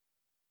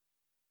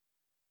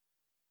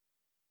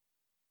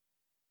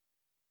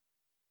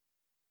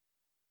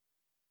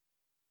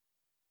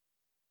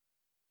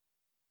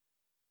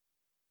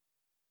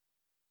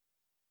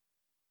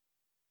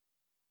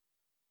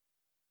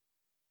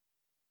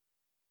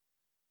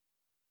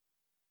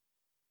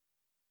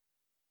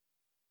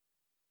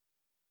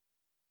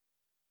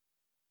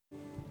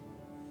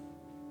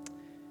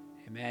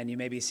Amen. You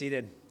may be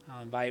seated.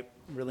 I'll invite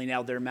Ruling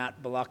Elder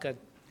Matt Balaka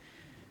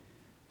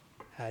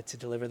to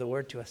deliver the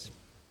word to us.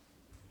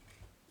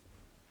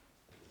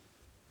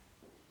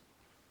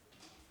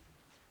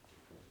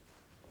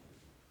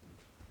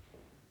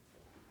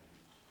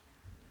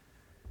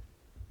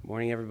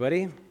 Morning,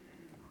 everybody.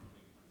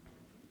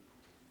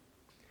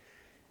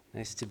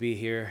 Nice to be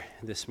here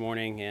this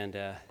morning, and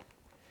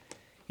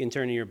you can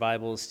turn in your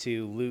Bibles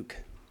to Luke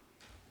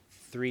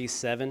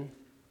 3:7.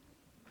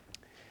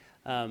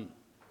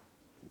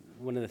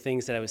 One of the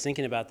things that I was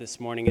thinking about this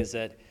morning is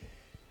that,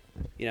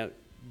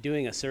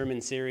 doing a sermon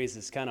series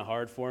is kind of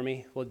hard for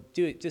me. Well,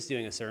 just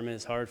doing a sermon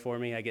is hard for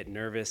me. I get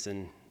nervous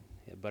and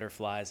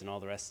butterflies and all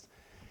the rest.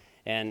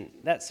 And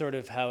that's sort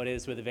of how it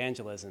is with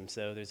evangelism.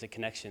 So there's a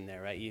connection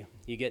there, right?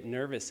 You get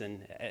nervous,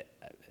 and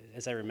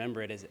as I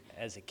remember it,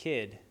 as a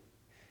kid,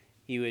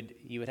 you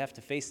would have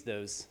to face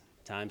those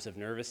times of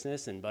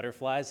nervousness and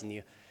butterflies, and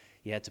you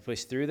had to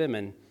push through them.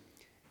 And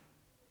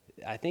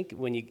I think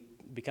when you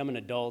become an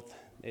adult,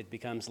 it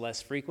becomes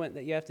less frequent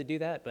that you have to do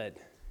that, but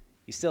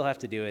you still have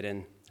to do it.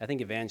 And I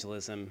think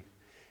evangelism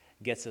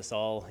gets us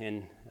all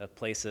in a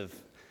place of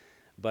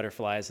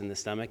butterflies in the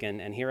stomach.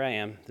 And here I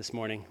am this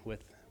morning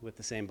with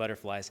the same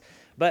butterflies.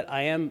 But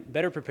I am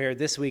better prepared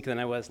this week than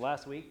I was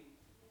last week.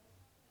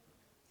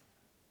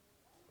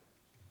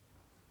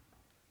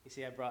 You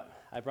see,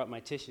 I brought my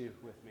tissue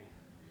with me,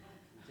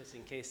 just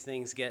in case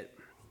things get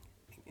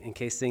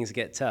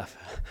tough.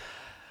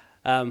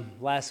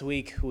 Last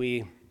week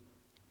we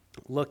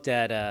looked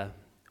at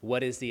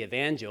what is the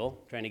evangel,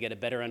 trying to get a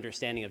better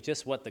understanding of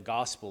just what the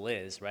gospel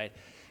is, right?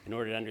 In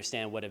order to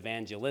understand what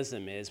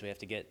evangelism is, we have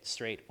to get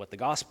straight what the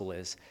gospel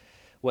is,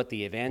 what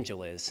the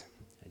evangel is.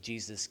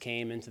 Jesus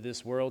came into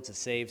this world to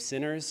save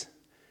sinners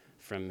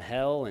from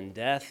hell and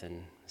death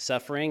and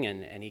suffering,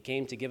 and he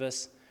came to give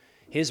us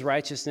his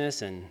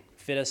righteousness and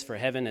fit us for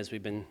heaven, as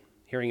we've been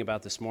hearing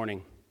about this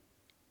morning.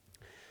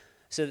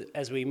 So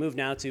as we move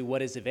now to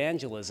what is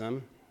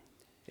evangelism,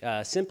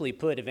 simply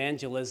put,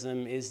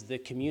 evangelism is the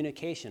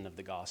communication of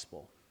the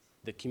gospel,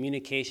 the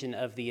communication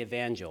of the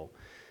evangel.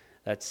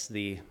 That's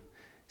the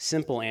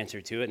simple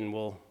answer to it, and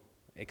we'll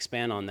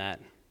expand on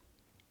that.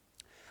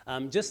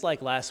 Just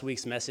like last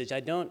week's message, I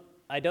don't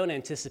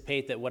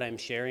anticipate that what I'm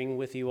sharing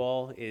with you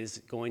all is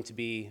going to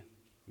be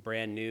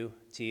brand new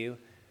to you.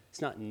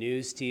 It's not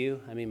news to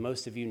you. I mean,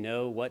 most of you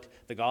know what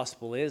the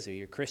gospel is, or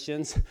you're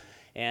Christians,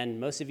 and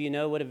most of you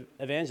know what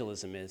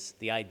evangelism is,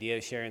 the idea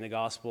of sharing the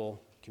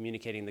gospel,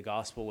 communicating the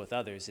gospel with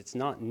others. It's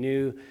not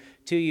new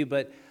to you,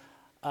 but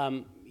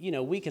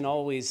we can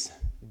always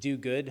do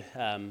good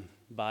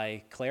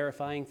by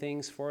clarifying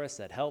things for us.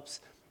 That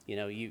helps.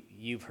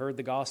 You've heard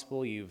the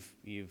gospel,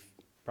 you've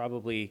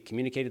probably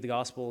communicated the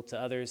gospel to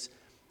others,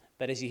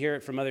 but as you hear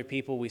it from other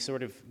people, we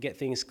sort of get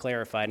things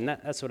clarified, and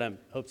that's what I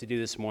hope to do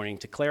this morning,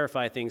 to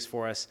clarify things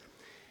for us,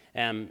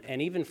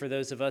 and even for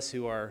those of us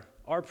who are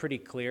pretty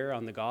clear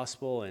on the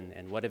gospel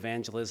and what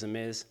evangelism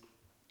is,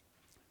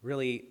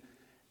 really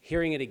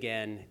hearing it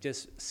again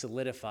just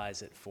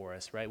solidifies it for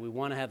us, right? We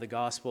want to have the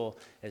gospel,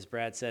 as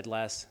Brad said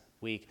last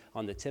week,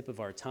 on the tip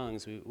of our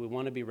tongues. We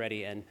want to be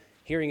ready, and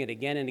hearing it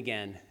again and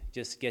again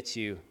just gets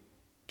you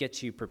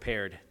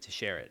prepared to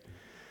share it.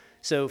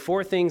 So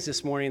 4 things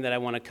this morning that I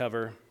want to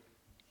cover.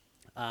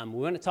 We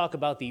want to talk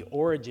about the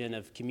origin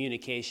of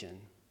communication.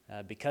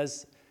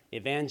 Because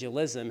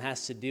evangelism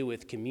has to do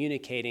with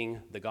communicating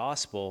the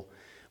gospel,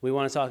 we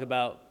want to talk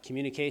about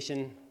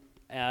communication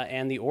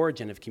and the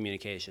origin of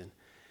communication.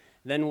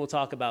 Then we'll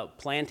talk about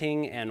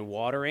planting and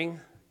watering.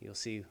 You'll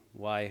see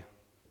why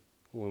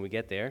when we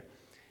get there.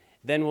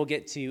 Then we'll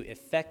get to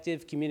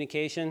effective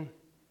communication.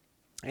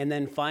 And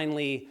then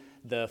finally,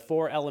 the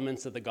 4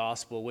 elements of the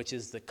gospel, which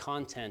is the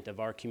content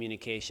of our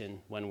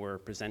communication when we're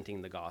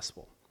presenting the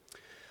gospel.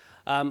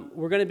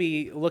 We're going to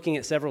be looking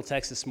at several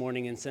texts this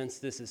morning, and since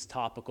this is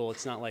topical,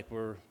 it's not like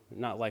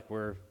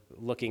we're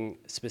looking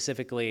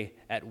specifically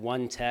at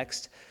one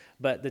text.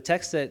 But the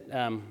text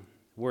that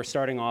we're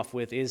starting off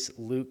with is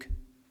Luke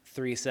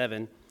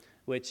 3:7,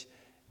 which,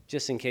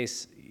 just in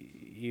case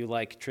you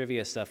like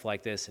trivia stuff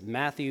like this,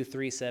 Matthew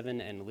 3:7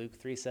 and Luke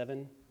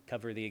 3:7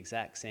 cover the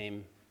exact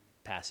same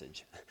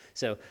passage.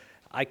 So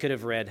I could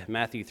have read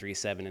Matthew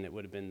 3:7 and it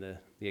would have been the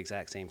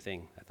exact same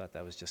thing. I thought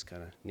that was just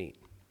kind of neat.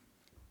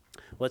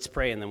 Let's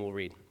pray and then we'll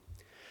read.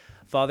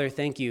 Father,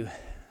 thank you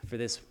for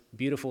this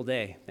beautiful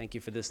day. Thank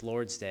you for this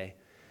Lord's Day.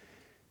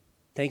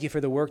 Thank you for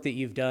the work that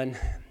you've done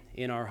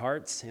in our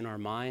hearts, in our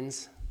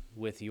minds,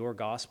 with your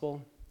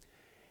gospel.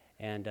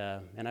 And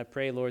I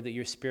pray, Lord, that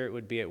your Spirit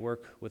would be at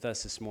work with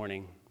us this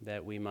morning,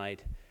 that we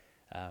might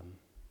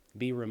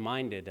be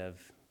reminded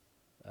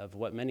of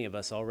what many of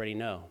us already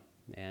know,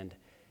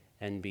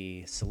 and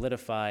be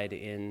solidified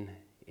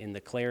in the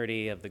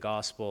clarity of the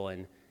gospel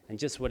and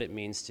just what it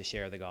means to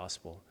share the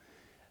gospel.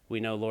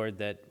 We know, Lord,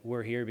 that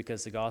we're here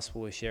because the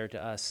gospel was shared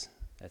to us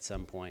at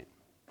some point,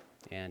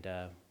 and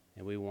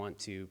we want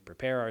to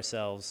prepare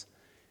ourselves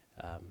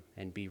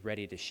and be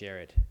ready to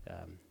share it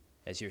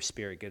as your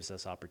Spirit gives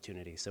us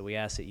opportunity. So we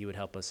ask that you would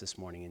help us this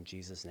morning in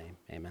Jesus' name.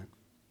 Amen.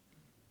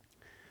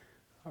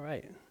 All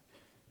right.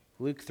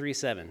 Luke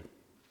 3:7.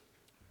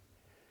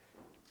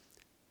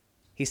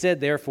 He said,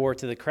 therefore,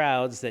 to the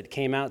crowds that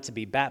came out to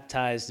be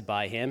baptized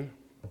by him,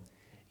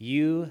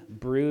 "You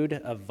brood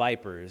of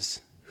vipers,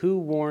 who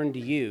warned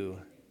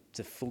you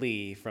to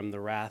flee from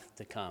the wrath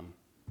to come?"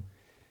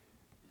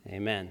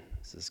 Amen.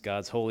 This is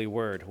God's holy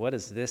word. What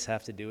does this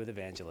have to do with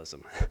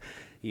evangelism?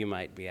 You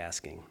might be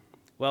asking.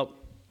 Well,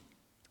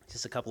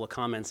 just a couple of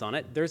comments on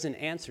it. There's an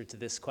answer to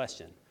this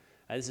question.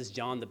 This is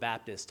John the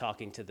Baptist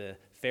talking to the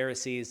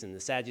Pharisees and the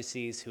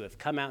Sadducees who have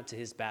come out to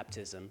his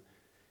baptism.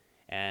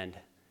 And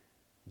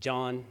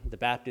John the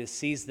Baptist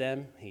sees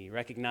them. He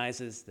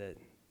recognizes that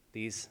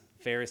these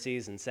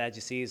Pharisees and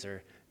Sadducees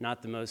are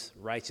not the most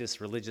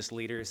righteous religious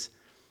leaders.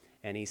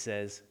 And he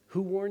says,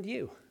 "Who warned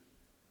you?"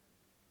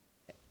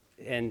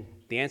 And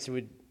the answer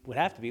would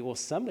have to be, well,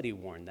 somebody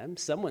warned them.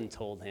 Someone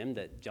told him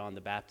that John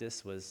the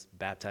Baptist was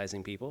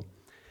baptizing people.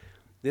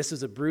 This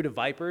was a brood of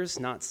vipers,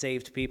 not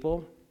saved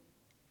people.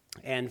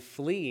 And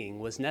fleeing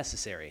was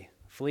necessary.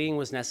 Fleeing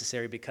was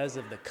necessary because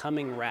of the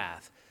coming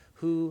wrath.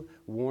 Who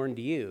warned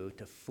you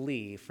to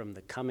flee from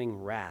the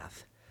coming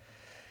wrath?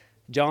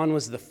 John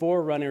was the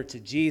forerunner to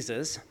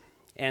Jesus,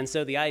 and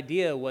so the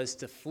idea was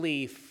to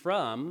flee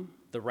from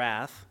the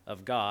wrath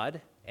of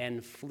God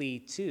and flee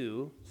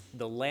to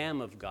the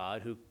Lamb of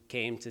God who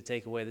came to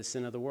take away the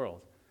sin of the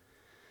world.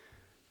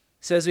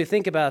 So as we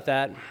think about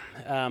that,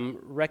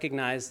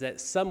 recognize that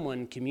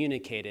someone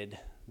communicated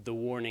the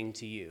warning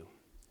to you.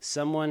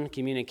 Someone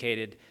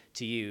communicated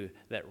to you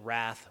that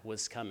wrath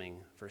was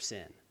coming for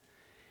sin.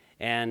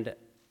 And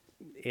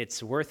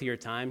it's worth your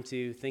time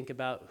to think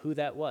about who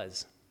that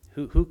was.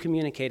 Who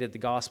communicated the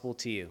gospel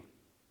to you?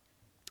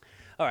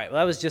 All right,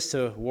 well, that was just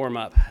to warm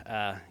up,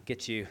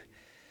 get you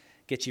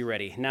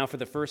ready. Now for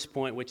the first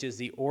point, which is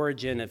the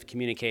origin of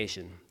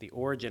communication. The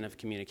origin of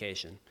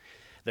communication.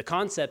 The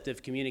concept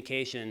of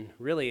communication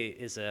really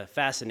is a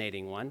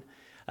fascinating one.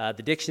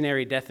 The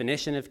dictionary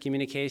definition of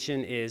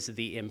communication is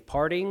the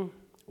imparting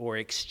or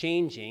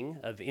exchanging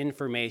of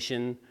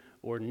information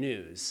or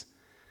news.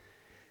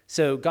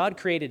 So God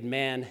created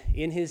man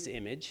in his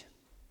image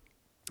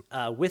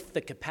with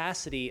the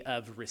capacity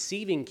of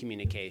receiving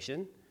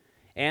communication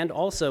and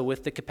also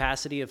with the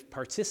capacity of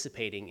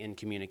participating in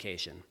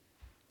communication.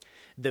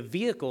 The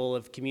vehicle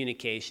of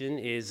communication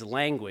is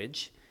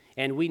language,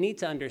 and we need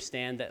to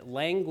understand that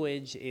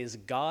language is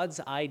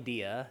God's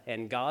idea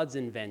and God's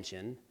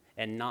invention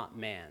and not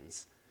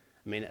man's.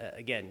 I mean,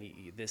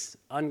 again, this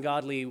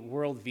ungodly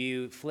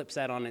worldview flips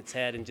that on its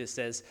head and just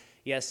says,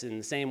 yes, in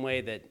the same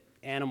way that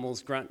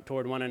animals grunt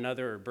toward one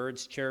another or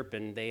birds chirp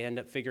and they end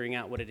up figuring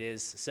out what it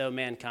is, so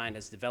mankind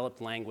has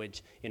developed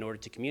language in order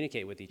to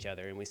communicate with each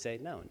other. And we say,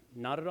 no,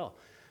 not at all.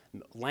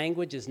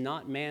 Language is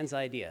not man's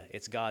idea,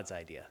 it's God's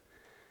idea.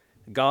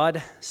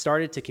 God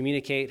started to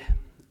communicate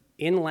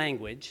in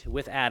language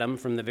with Adam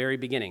from the very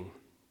beginning.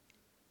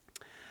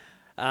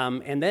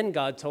 And then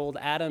God told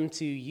Adam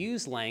to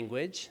use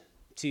language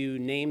to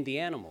name the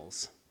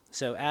animals.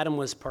 So Adam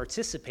was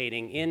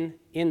participating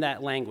in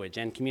that language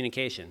and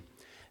communication.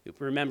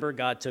 Remember,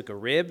 God took a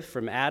rib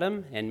from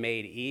Adam and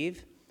made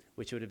Eve,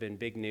 which would have been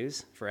big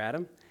news for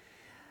Adam.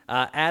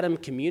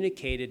 God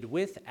communicated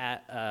with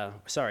Adam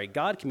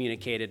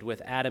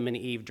and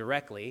Eve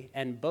directly,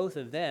 and both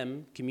of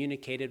them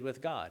communicated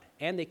with God,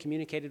 and they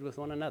communicated with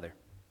one another.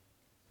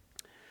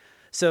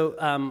 So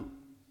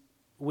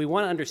we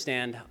want to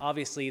understand,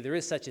 obviously, there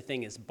is such a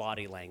thing as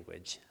body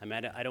language. I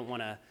mean, I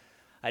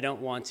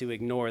don't want to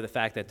ignore the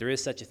fact that there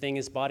is such a thing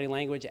as body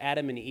language.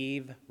 Adam and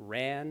Eve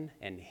ran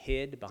and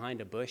hid behind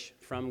a bush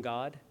from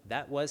God.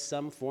 That was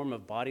some form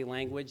of body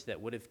language that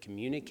would have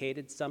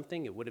communicated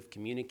something. It would have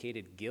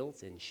communicated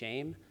guilt and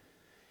shame.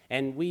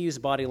 And we use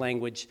body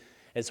language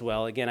as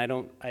well. Again, I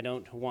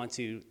don't want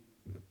to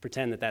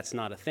pretend that that's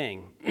not a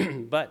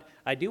thing. But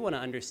I do want to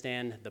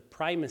understand the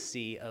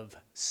primacy of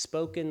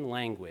spoken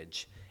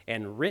language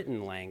and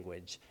written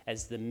language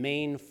as the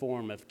main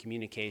form of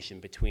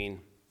communication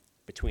between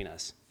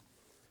us.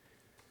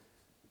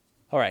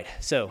 All right,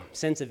 so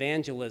since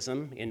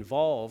evangelism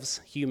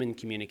involves human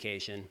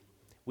communication,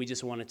 we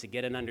just wanted to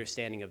get an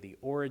understanding of the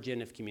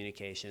origin of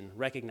communication,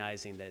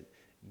 recognizing that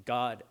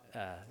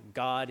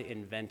God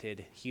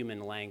invented human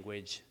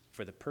language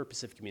for the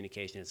purpose of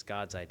communication. It's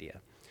God's idea.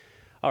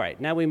 All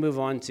right, now we move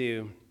on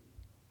to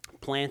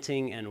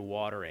planting and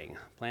watering.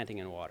 Planting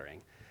and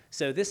watering.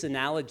 So this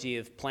analogy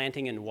of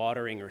planting and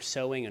watering or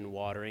sowing and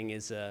watering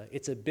it's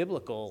a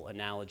biblical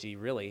analogy,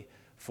 really,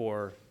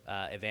 for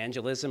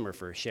evangelism or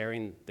for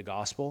sharing the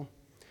gospel.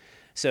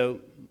 So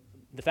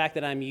the fact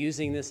that I'm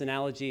using this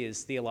analogy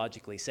is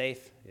theologically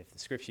safe. If the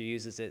scripture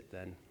uses it,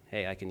 then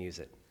hey, I can use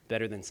it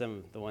better than some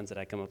of the ones that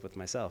I come up with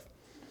myself.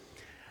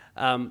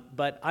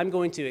 But I'm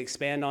going to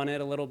expand on it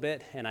a little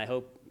bit, and I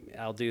hope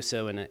I'll do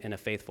so in a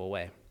faithful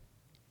way.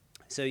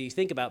 So you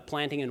think about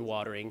planting and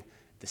watering,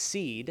 the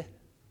seed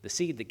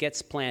that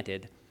gets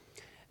planted.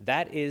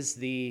 That is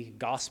the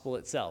gospel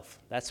itself.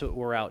 That's what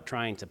we're out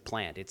trying to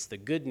plant. It's the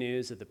good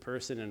news of the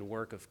person and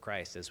work of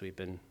Christ, as we've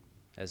been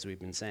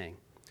saying.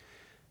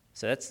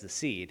 So that's the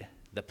seed.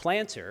 The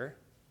planter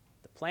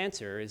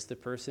planter is the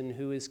person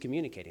who is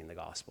communicating the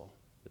gospel,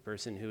 the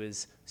person who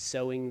is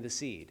sowing the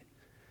seed.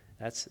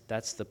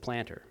 That's the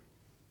planter.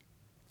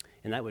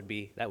 And that would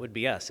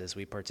be us as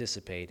we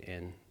participate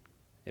in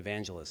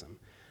evangelism.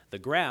 The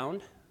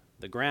ground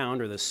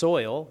or the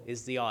soil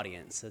is the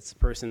audience. That's the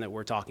person that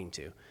we're talking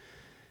to,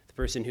 the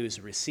person who's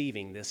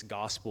receiving this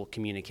gospel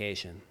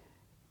communication.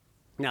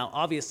 Now,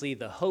 obviously,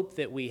 the hope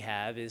that we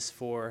have is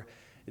for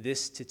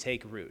this to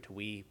take root.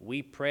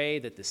 We pray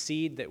that the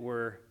seed that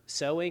we're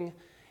sowing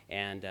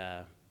and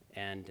the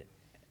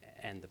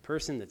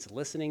person that's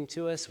listening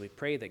to us, we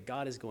pray that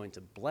God is going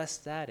to bless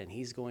that and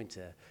he's going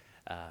to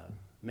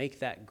make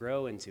that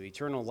grow into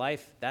eternal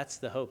life. That's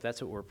the hope. That's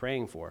what we're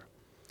praying for.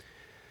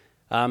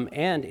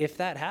 And if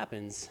that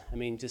happens, I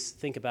mean, just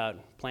think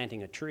about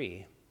planting a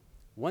tree.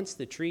 Once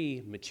the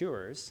tree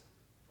matures,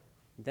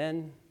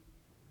 then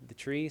the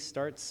tree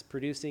starts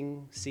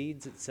producing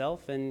seeds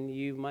itself, and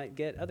you might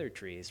get other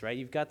trees, right?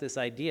 You've got this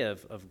idea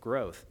of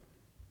growth.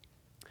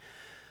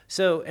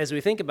 So as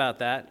we think about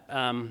that,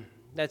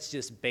 that's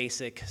just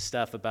basic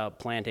stuff about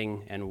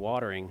planting and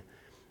watering,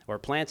 or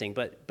planting.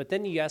 But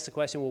then you ask the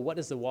question, well, what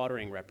does the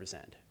watering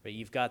represent? Right?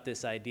 You've got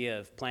this idea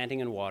of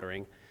planting and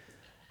watering.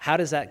 How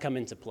does that come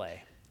into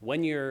play?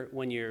 When your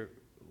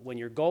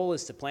goal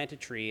is to plant a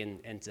tree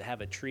and to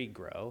have a tree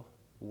grow,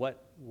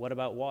 what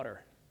about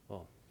water?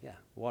 Well, yeah,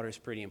 water is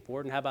pretty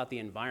important. How about the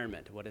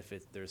environment? What if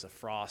there's a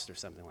frost or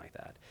something like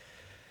that?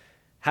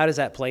 How does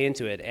that play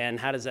into it, and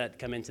how does that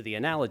come into the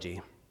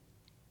analogy?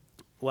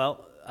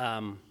 Well,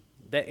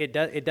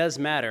 it does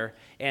matter,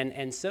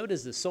 and so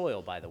does the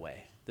soil, by the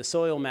way. The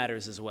soil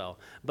matters as well.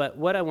 But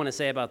what I want to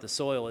say about the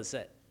soil is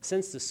that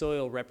since the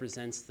soil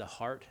represents the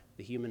heart,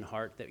 the human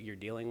heart that you're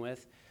dealing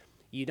with,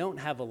 you don't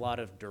have a lot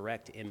of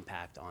direct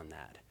impact on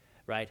that,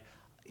 right?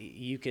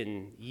 You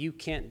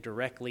can't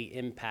directly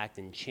impact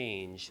and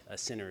change a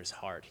sinner's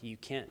heart.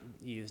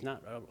 There's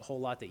not a whole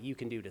lot that you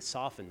can do to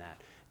soften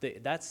that.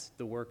 That's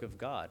the work of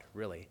God,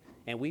 really.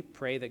 And we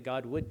pray that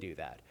God would do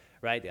that,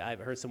 right? I've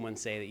heard someone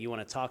say that you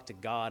want to talk to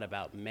God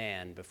about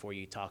man before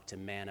you talk to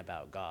man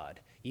about God.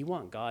 You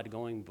want God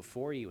going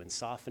before you and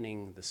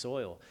softening the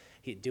soil,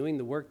 doing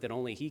the work that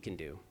only he can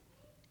do.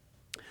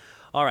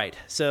 All right,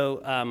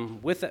 so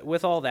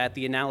with all that,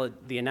 the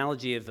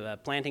analogy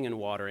of planting and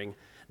watering,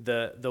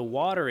 the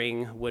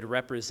watering would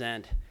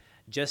represent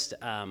just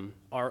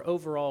our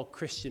overall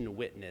Christian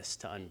witness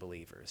to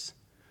unbelievers,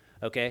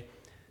 okay?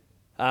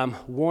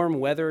 Warm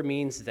weather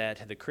means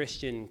that the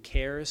Christian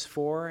cares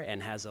for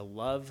and has a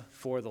love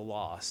for the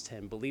lost,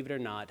 and believe it or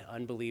not,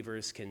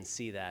 unbelievers can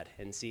see that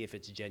and see if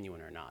it's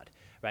genuine or not,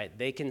 right?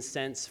 They can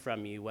sense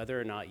from you whether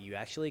or not you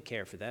actually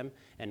care for them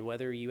and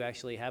whether you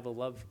actually have a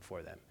love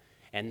for them.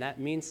 And that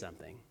means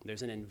something.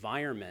 There's an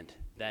environment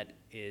that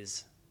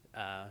is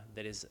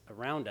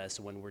around us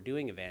when we're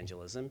doing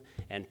evangelism,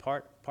 and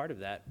part of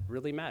that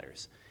really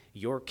matters.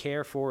 Your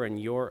care for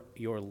and your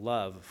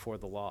love for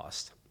the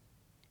lost.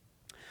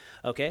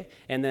 Okay,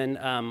 and then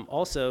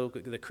also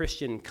the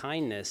Christian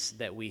kindness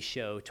that we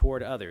show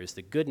toward others,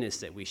 the goodness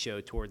that we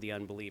show toward the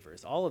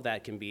unbelievers. All of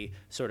that can be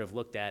sort of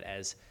looked at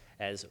as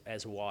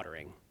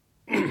watering.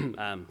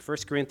 1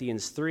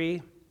 Corinthians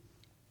 3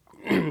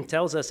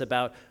 tells us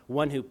about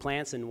one who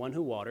plants and one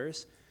who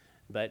waters,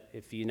 but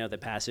if you know the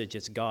passage,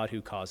 it's God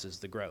who causes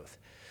the growth.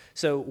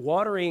 So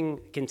watering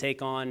can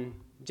take on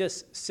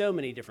just so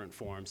many different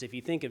forms. If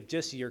you think of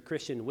just your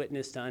Christian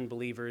witness to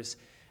unbelievers,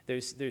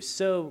 there's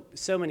so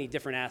many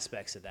different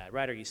aspects of that,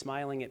 right? Are you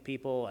smiling at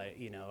people?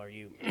 Are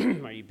you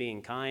are you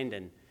being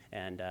kind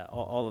and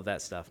all of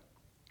that stuff?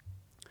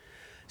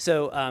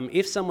 So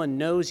if someone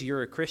knows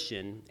you're a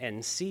Christian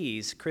and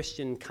sees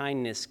Christian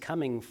kindness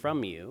coming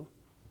from you,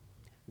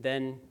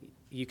 then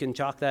you can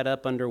chalk that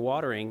up under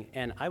watering,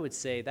 and I would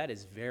say that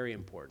is very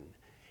important.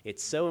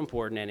 It's so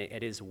important, and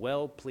it is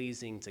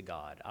well-pleasing to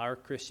God. Our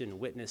Christian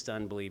witness to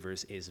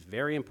unbelievers is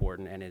very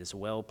important, and it is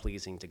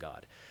well-pleasing to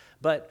God.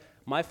 But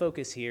my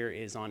focus here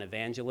is on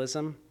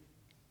evangelism,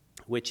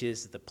 which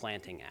is the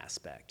planting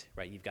aspect,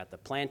 right? You've got the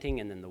planting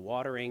and then the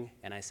watering,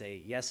 and I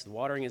say, yes, the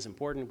watering is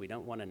important. We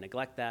don't want to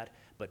neglect that,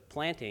 but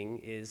planting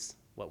is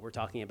what we're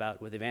talking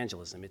about with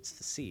evangelism. It's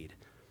the seed.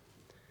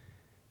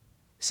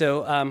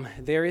 So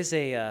there's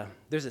a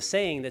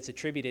saying that's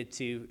attributed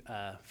to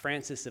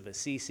Francis of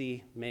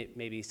Assisi.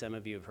 Maybe some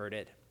of you have heard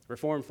it.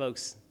 Reformed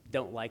folks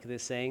don't like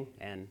this saying,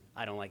 and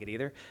I don't like it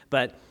either.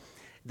 But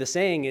the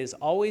saying is,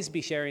 always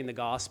be sharing the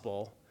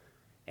gospel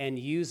and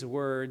use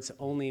words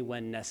only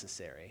when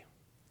necessary.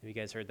 Have you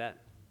guys heard that?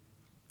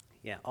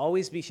 Yeah,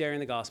 always be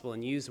sharing the gospel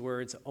and use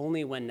words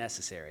only when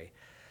necessary.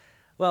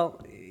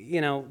 Well,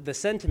 the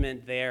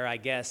sentiment there, I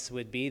guess,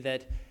 would be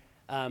that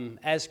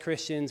as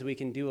Christians, we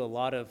can do a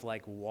lot of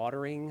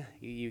watering.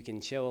 You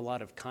can show a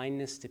lot of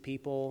kindness to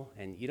people,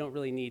 and you don't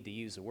really need to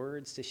use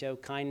words to show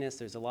kindness.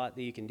 There's a lot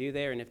that you can do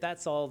there, and if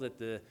that's all that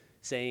the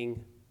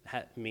saying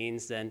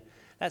means, then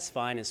that's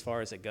fine as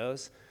far as it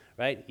goes,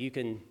 right? You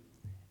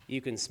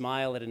can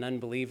smile at an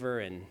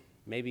unbeliever, and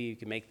maybe you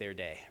can make their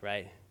day,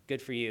 right?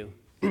 Good for you,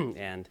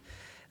 and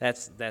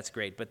that's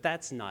great. But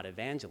that's not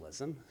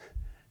evangelism.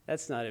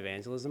 That's not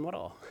evangelism at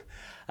all.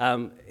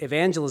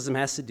 Evangelism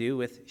has to do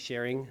with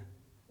sharing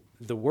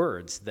the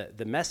words,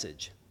 the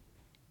message.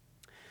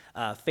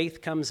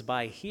 Faith comes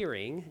by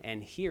hearing,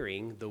 and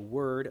hearing the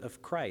word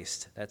of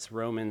Christ. That's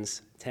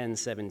Romans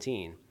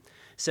 10:17.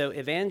 So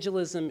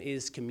evangelism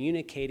is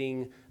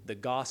communicating the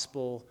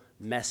gospel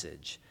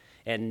message,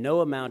 and no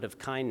amount of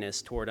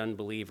kindness toward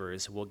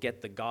unbelievers will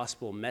get the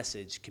gospel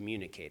message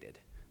communicated,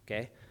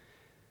 okay?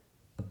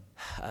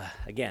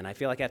 Again, I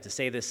feel like I have to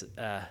say this,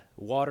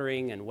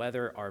 watering and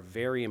weather are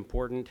very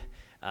important,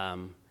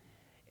 and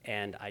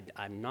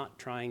I'm not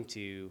trying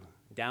to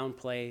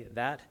downplay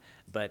that,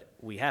 but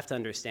we have to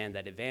understand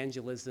that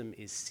evangelism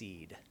is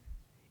seed.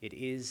 It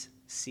is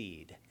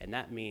seed, and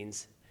that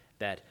means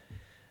that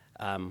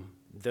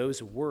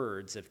those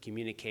words of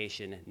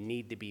communication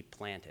need to be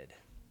planted.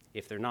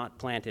 If they're not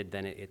planted,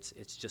 then it's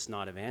just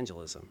not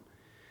evangelism.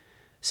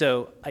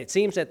 So it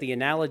seems that the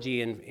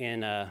analogy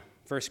in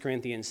 1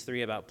 Corinthians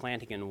 3 about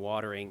planting and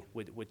watering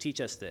would teach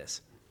us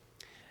this,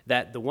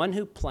 that the one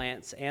who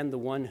plants and the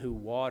one who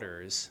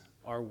waters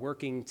are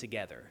working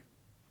together.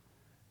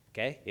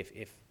 Okay?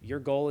 If your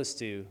goal is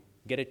to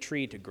get a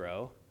tree to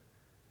grow,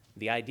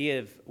 the idea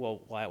of,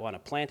 well, I want to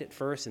plant it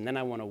first and then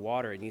I want to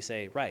water it, and you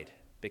say, right,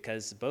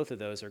 because both of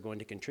those are going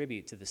to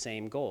contribute to the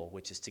same goal,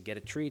 which is to get a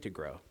tree to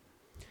grow.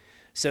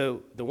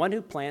 So the one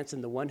who plants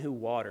and the one who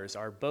waters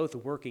are both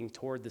working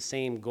toward the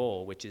same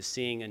goal, which is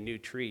seeing a new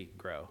tree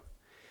grow.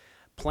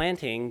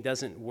 Planting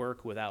doesn't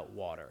work without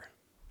water,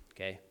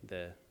 okay?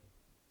 The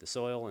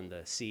soil and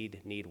the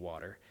seed need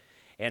water.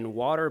 And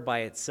water by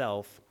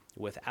itself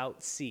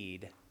without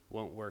seed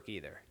won't work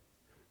either,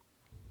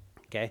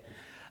 okay?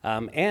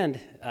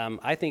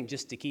 I think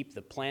just to keep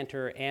the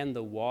planter and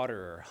the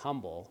waterer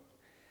humble,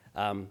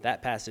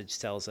 that passage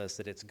tells us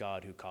that it's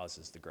God who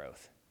causes the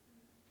growth.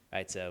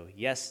 Right, so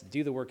yes,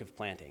 do the work of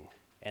planting,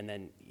 and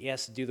then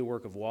yes, do the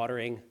work of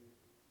watering,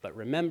 but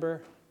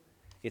remember,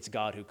 it's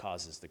God who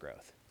causes the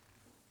growth.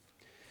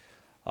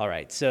 All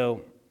right,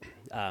 so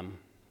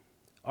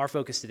our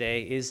focus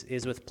today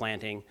is with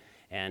planting,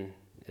 and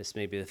this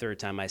may be the third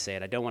time I say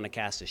it. I don't want to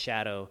cast a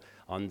shadow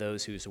on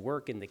those whose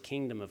work in the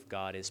kingdom of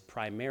God is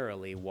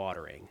primarily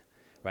watering,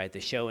 right? The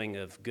showing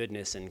of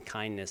goodness and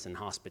kindness and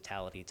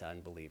hospitality to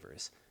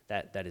unbelievers.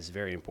 That is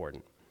very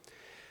important.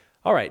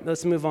 All right,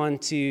 let's move on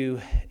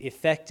to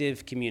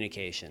effective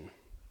communication.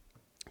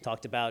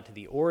 Talked about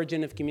the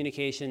origin of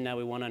communication. Now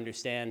we want to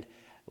understand,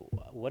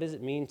 what does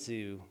it mean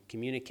to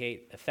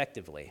communicate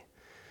effectively?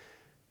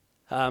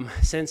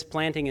 Since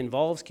planting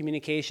involves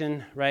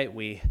communication, right,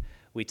 we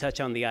touch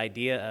on the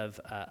idea of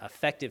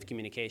effective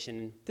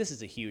communication. This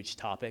is a huge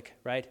topic,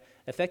 right?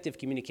 Effective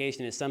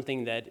communication is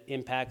something that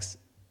impacts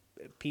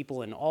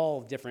people in all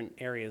different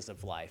areas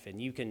of life,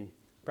 and you can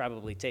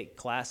probably take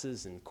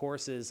classes and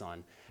courses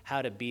on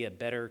how to be a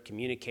better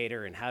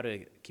communicator and how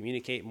to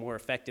communicate more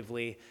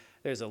effectively.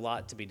 There's a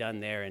lot to be done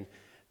there, and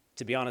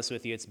to be honest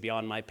with you, it's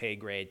beyond my pay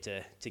grade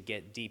to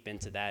get deep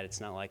into that.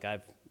 It's not like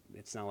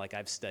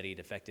I've studied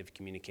effective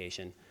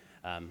communication,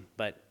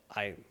 but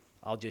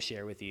I'll just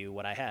share with you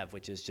what I have,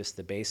 which is just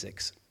the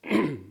basics.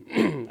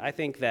 I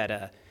think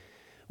that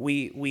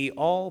we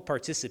all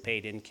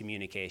participate in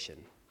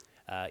communication.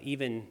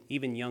 Even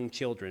young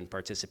children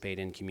participate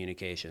in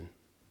communication.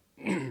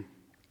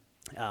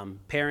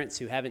 Parents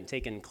who haven't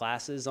taken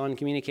classes on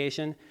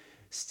communication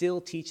still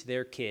teach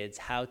their kids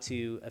how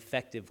to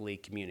effectively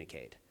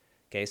communicate.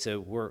 Okay, so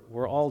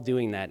we're all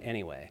doing that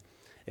anyway.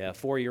 A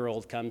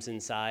 4-year-old comes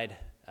inside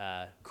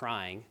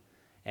crying,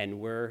 and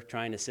we're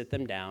trying to sit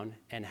them down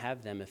and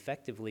have them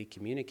effectively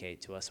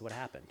communicate to us what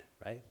happened,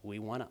 right? We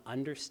want to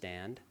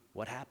understand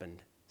what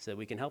happened so that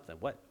we can help them.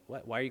 Why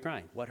are you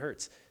crying? What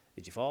hurts?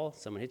 Did you fall?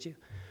 Someone hit you?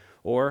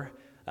 Or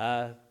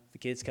the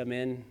kids come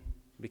in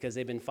because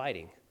they've been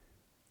fighting,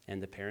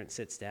 and the parent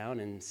sits down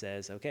and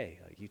says, okay,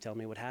 you tell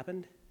me what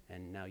happened,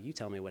 and now you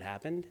tell me what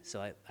happened,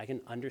 so I can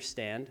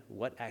understand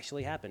what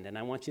actually happened, and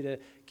I want you to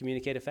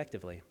communicate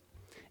effectively.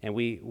 And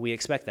we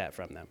expect that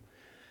from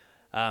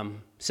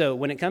them. So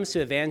when it comes to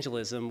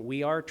evangelism,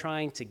 we are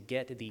trying to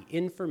get the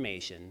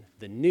information,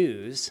 the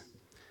news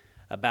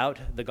about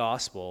the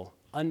gospel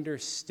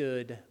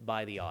understood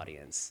by the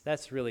audience.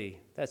 That's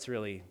really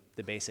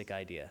the basic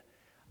idea.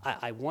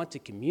 We want to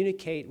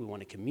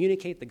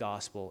communicate the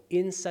gospel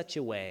in such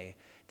a way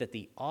that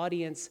the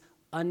audience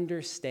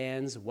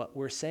understands what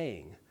we're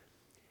saying.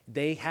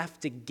 They have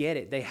to get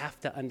it. They have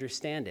to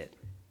understand it.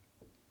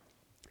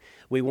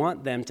 We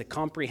want them to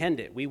comprehend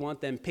it. We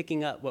want them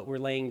picking up what we're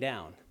laying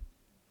down.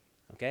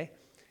 Okay?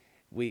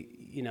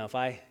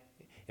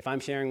 If I'm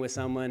sharing with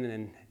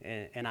someone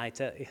and I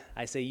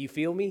say, you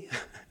feel me?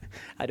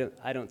 I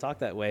don't talk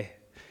that way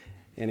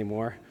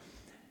anymore.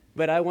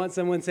 But I want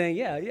someone saying,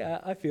 yeah,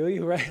 I feel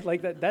you, right?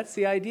 Like that's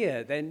the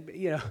idea. Then,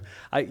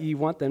 you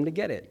want them to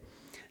get it.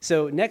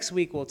 So next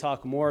week we'll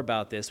talk more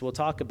about this. We'll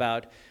talk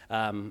about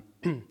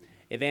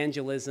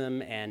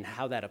evangelism and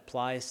how that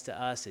applies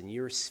to us and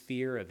your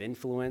sphere of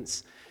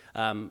influence.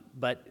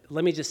 But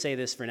let me just say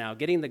this for now.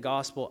 Getting the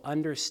gospel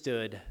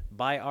understood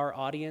by our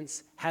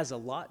audience has a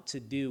lot to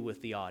do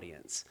with the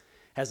audience.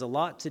 has a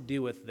lot to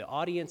do with the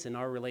audience and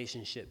our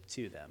relationship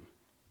to them.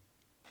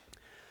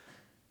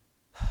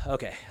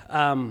 Okay,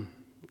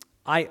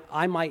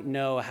 I might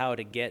know how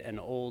to get an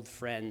old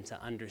friend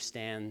to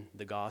understand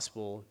the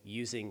gospel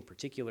using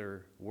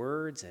particular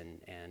words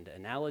and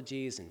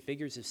analogies and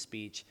figures of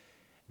speech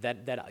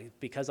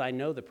because I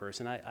know the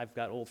person. I've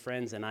got old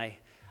friends, and I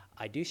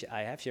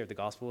have shared the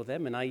gospel with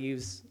them, and I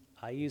use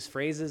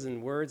phrases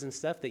and words and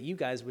stuff that you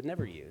guys would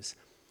never use.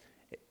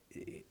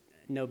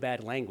 No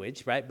bad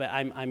language, right? But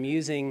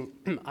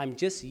I'm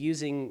just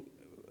using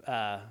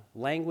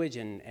language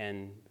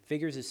and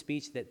figures of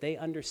speech that they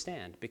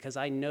understand because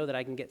I know that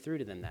I can get through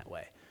to them that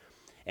way.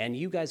 And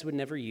you guys would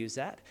never use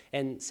that.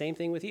 And same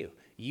thing with you.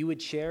 You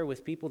would share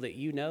with people that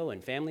you know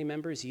and family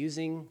members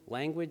using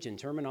language and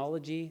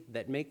terminology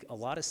that make a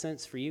lot of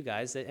sense for you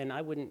guys, and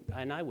I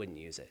wouldn't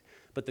use it.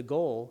 But the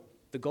goal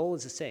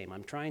is the same.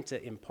 I'm trying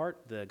to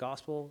impart the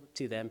gospel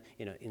to them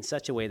in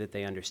such a way that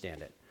they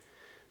understand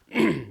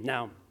it.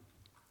 Now,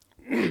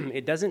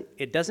 it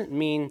doesn't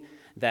mean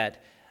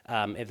that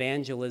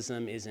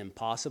evangelism is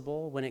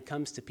impossible when it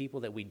comes to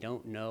people that we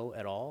don't know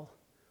at all.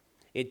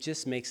 It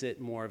just makes it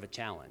more of a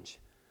challenge,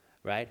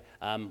 right?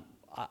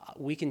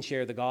 We can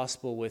share the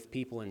gospel with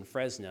people in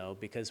Fresno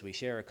because we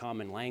share a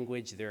common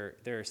language. There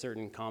are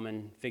certain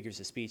common figures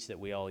of speech that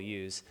we all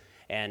use,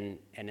 and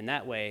in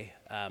that way,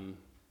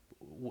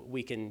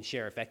 we can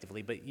share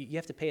effectively. But you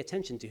have to pay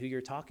attention to who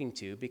you're talking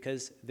to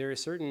because there are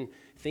certain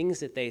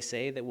things that they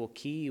say that will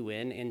key you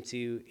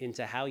into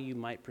how you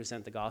might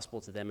present the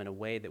gospel to them in a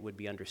way that would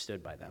be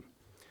understood by them.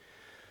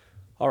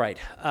 All right,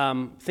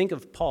 think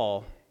of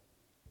Paul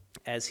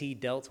as he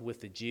dealt with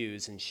the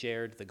Jews and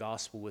shared the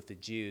gospel with the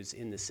Jews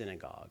in the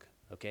synagogue.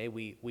 Okay,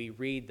 we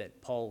read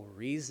that Paul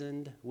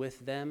reasoned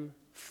with them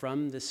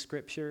from the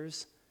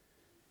scriptures.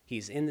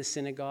 He's in the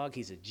synagogue.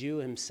 He's a Jew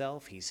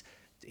himself. He's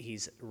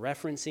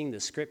referencing the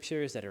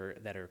scriptures that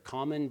are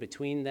common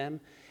between them.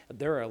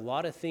 There are a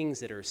lot of things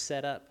that are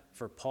set up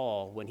for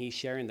Paul when he's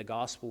sharing the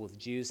gospel with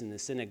Jews in the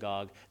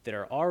synagogue that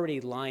are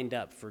already lined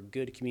up for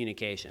good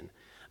communication.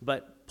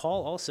 But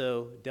Paul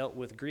also dealt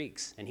with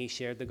Greeks, and he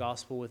shared the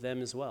gospel with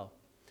them as well.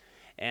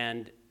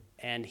 And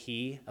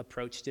he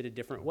approached it a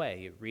different way.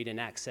 You read in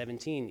Acts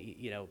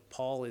 17,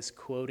 Paul is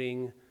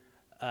quoting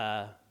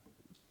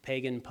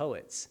pagan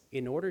poets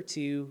in order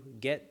to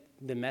get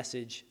the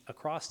message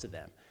across to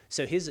them.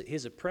 So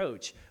his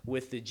approach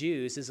with the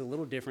Jews is a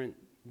little different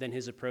than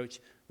his approach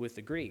with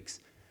the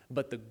Greeks.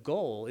 But the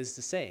goal is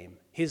the same.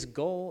 His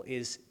goal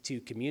is to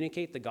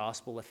communicate the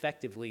gospel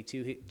effectively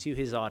to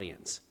his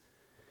audience.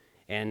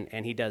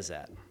 And he does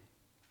that.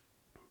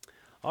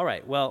 All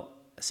right, well,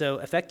 so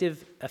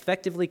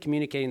effectively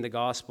communicating the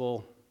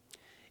gospel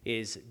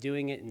is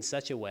doing it in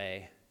such a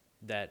way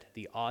that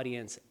the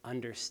audience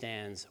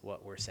understands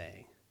what we're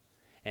saying.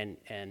 And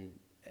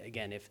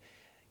again, if,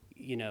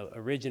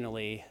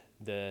 originally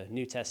the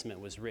New Testament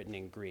was written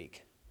in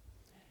Greek.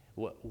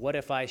 What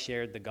if I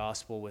shared the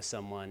gospel with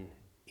someone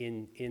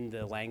in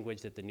the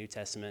language that the New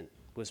Testament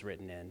was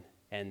written in,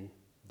 and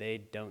they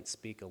don't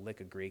speak a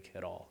lick of Greek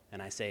at all?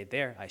 And I say,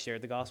 there, I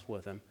shared the gospel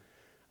with them.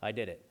 I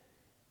did it.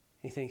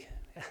 And you think,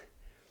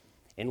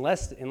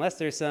 unless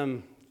there's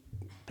some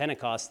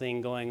Pentecost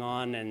thing going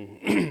on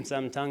and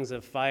some tongues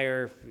of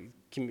fire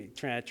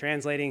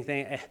translating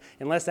thing,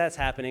 unless that's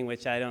happening,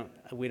 which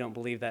we don't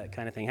believe that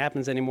kind of thing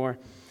happens anymore,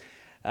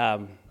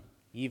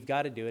 you've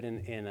got to do it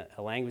in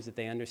a language that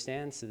they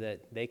understand so that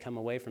they come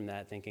away from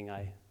that thinking,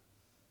 I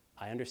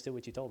understood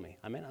what you told me.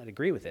 I may not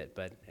agree with it,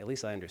 but at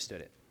least I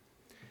understood it.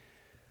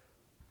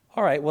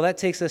 All right, well, that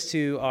takes us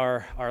to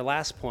our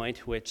last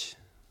point, which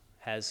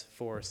has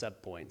 4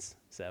 subpoints.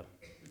 So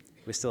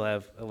we still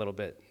have a little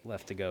bit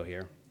left to go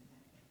here.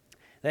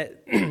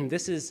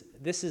 This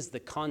is the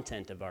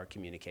content of our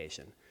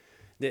communication.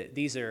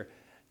 These are,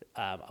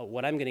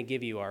 what I'm going to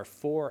give you are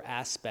 4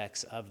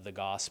 aspects of the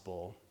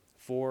gospel,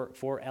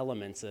 four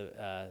elements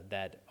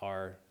that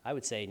are, I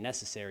would say,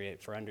 necessary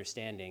for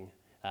understanding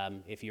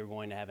if you're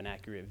going to have an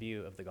accurate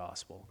view of the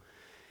gospel.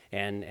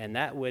 And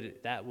that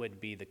would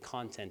be the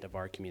content of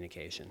our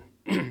communication.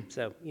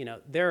 So,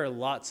 there are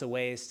lots of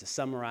ways to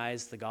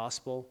summarize the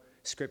gospel.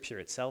 Scripture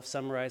itself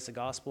summarizes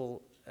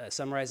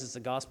the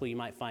gospel. You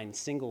might find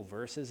single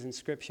verses in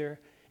Scripture,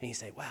 and you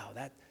say, wow,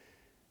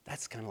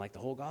 that's kind of like the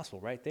whole gospel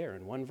right there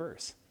in one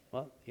verse.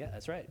 Well, yeah,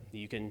 that's right.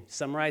 You can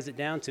summarize it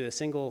down to a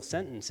single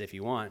sentence if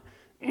you want,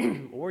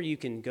 or you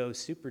can go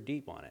super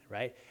deep on it,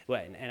 right?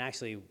 Well, and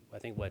actually, I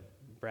think what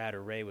Brad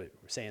or Ray were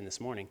saying this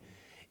morning,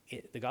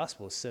 the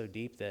gospel is so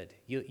deep that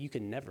you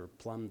can never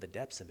plumb the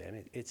depths of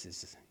it.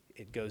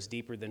 It goes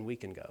deeper than we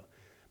can go.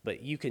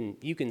 But you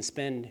can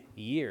spend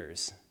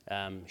years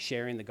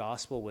sharing the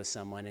gospel with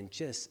someone and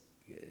just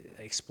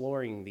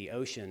exploring the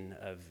ocean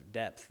of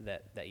depth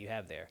that you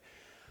have there.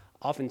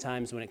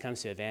 Oftentimes, when it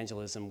comes to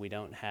evangelism, we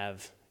don't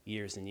have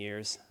years and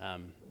years.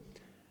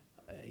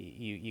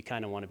 You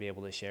kind of want to be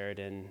able to share it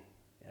in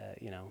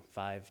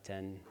 5,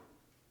 10,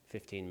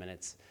 15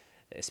 minutes,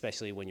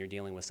 especially when you're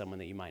dealing with someone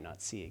that you might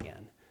not see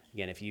again.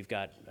 Again, if you've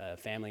got a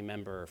family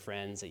member or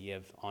friends that you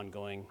have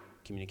ongoing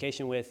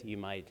communication with, you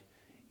might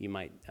you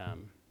might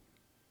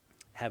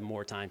have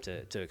more time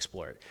to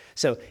explore it.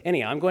 So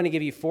anyhow, I'm going to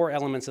give you 4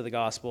 elements of the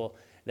gospel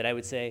that I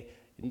would say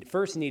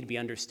first need to be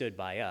understood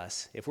by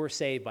us. If we're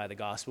saved by the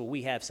gospel,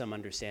 we have some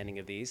understanding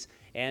of these,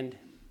 and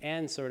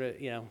sort of,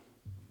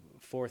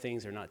 4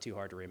 things are not too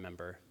hard to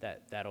remember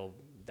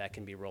that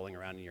can be rolling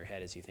around in your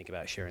head as you think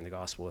about sharing the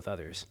gospel with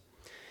others.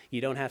 You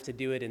don't have to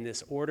do it in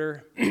this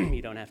order.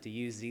 You don't have to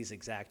use these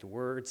exact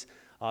words,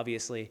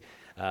 obviously,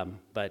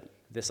 but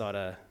this ought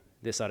to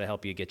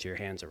help you get your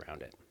hands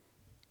around it.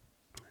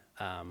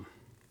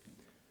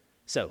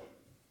 So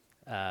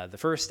the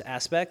first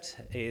aspect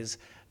is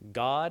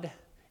God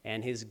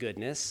and his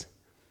goodness,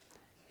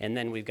 and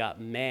then we've got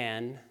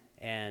man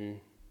and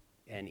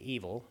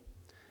evil,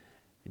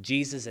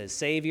 Jesus as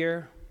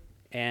Savior,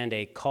 and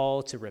a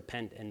call to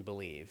repent and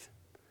believe.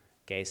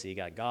 Okay, so you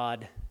got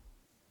God,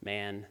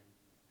 man,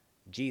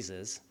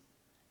 Jesus,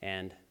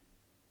 and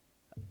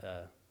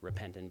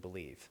repent and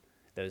believe.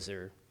 Those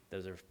are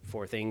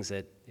 4 things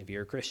that, if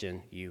you're a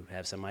Christian, you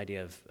have some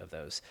idea of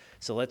those.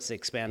 So let's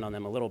expand on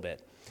them a little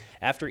bit.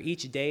 After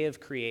each day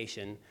of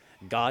creation,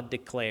 God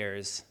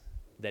declares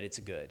that it's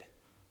good,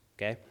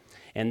 okay?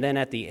 And then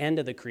at the end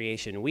of the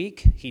creation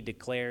week, he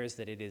declares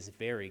that it is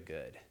very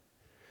good.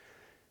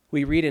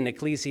 We read in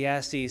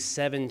Ecclesiastes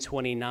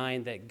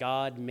 7:29 that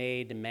God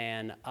made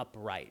man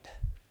upright.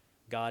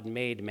 God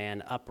made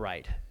man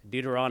upright.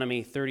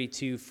 Deuteronomy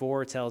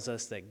 32:4 tells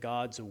us that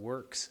God's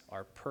works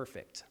are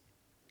perfect.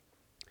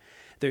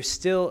 There's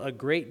still a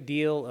great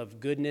deal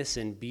of goodness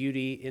and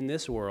beauty in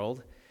this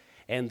world,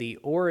 and the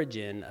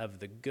origin of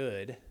the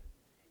good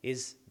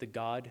is the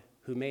God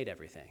who made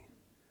everything.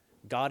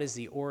 God is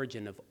the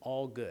origin of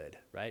all good,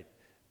 right?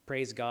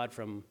 Praise God,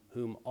 from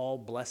whom all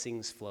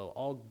blessings flow,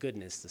 all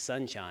goodness, the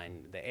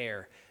sunshine, the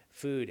air,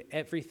 food,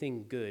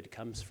 everything good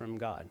comes from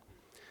God.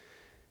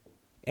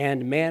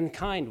 And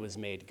mankind was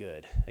made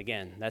good.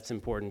 Again, that's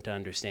important to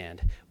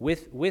understand.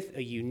 With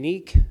a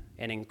unique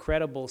and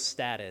incredible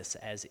status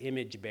as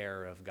image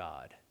bearer of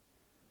God.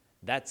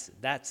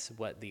 That's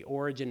what the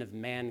origin of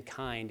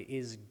mankind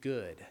is,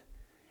 good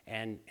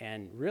and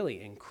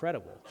really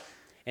incredible.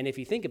 And if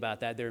you think about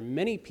that, there are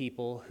many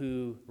people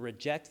who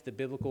reject the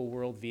biblical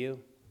worldview.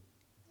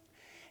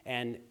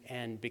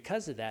 And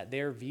because of that,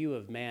 their view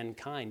of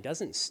mankind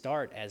doesn't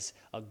start as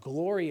a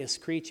glorious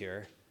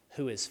creature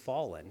who is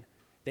fallen.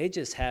 They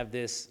just have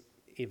this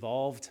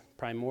evolved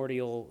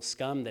primordial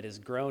scum that has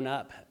grown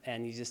up,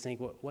 and you just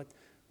think,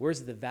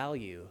 where's the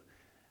value?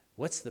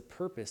 What's the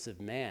purpose of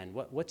man?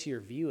 What's your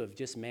view of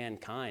just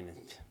mankind?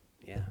 And,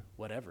 yeah,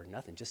 whatever,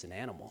 nothing, just an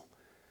animal.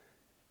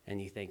 And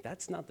you think,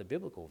 that's not the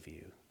biblical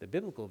view. The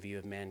biblical view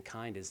of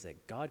mankind is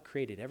that God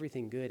created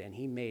everything good, and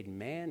he made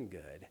man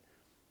good.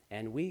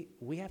 And we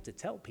have to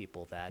tell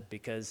people that,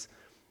 because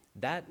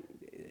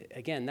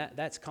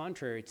that's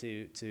contrary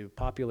to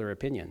popular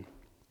opinion.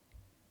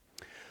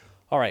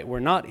 All right, we're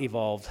not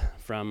evolved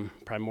from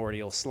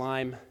primordial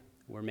slime.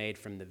 We're made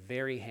from the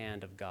very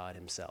hand of God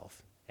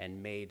himself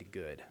and made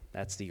good.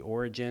 That's the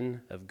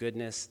origin of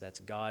goodness. That's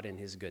God and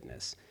his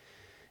goodness.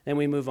 Then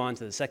we move on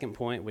to the second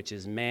point, which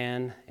is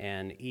man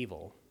and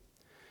evil.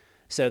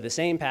 So the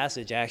same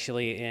passage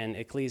actually in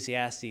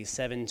Ecclesiastes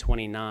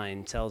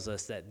 7:29 tells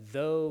us that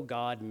though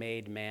God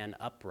made man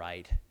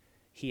upright,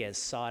 he has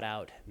sought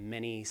out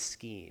many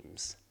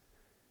schemes.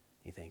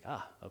 You think,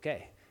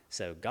 okay,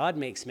 so God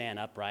makes man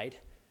upright,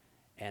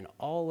 and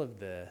all of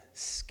the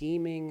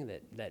scheming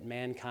that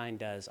mankind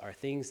does are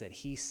things that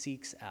he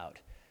seeks out.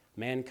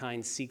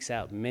 Mankind seeks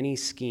out many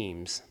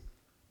schemes.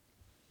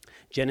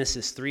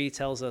 Genesis 3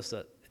 tells us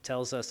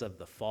of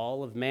the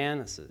fall of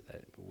man.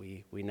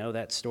 We know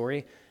that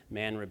story.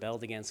 Man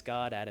rebelled against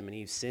God. Adam and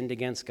Eve sinned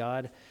against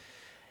God.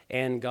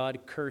 And God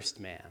cursed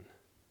man.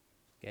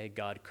 Okay?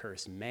 God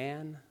cursed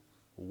man,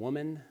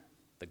 woman,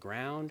 the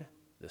ground,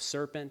 the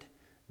serpent,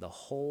 the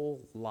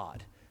whole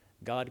lot.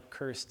 God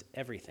cursed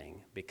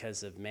everything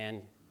because of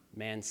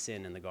man's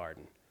sin in the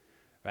garden.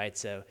 Right?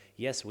 So,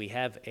 yes, we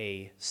have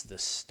the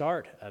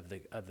start of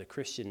the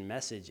Christian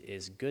message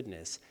is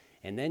goodness.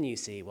 And then you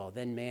see, well,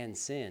 then man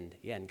sinned.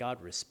 Yeah, and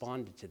God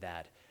responded to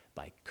that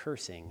by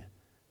cursing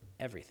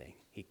everything.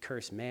 He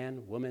cursed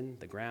man, woman,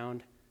 the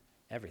ground,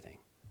 everything.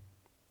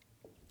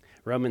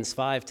 Romans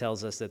 5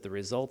 tells us that the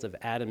result of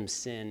Adam's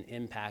sin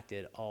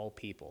impacted all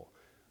people.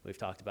 We've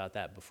talked about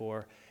that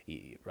before,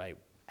 right?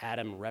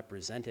 Adam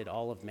represented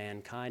all of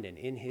mankind, and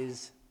in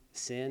his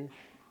sin,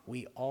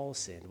 we all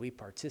sinned. We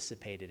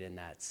participated in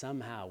that.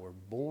 Somehow we're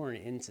born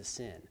into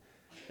sin.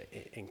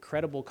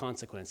 Incredible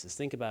consequences.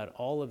 Think about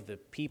all of the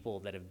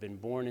people that have been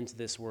born into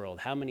this world.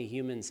 How many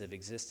humans have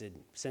existed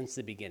since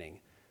the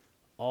beginning?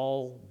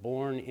 All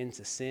born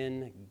into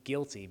sin,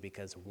 guilty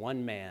because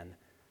one man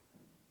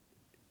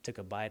took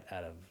a bite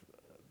out of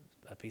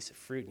a piece of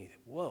fruit, and you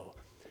think, whoa,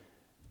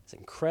 it's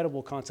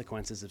incredible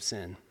consequences of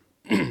sin.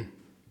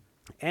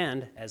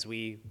 And as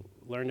we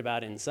learned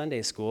about in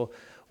Sunday school,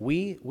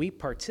 we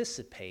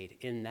participate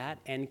in that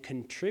and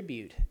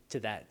contribute to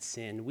that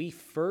sin. We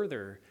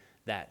further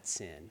that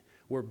sin.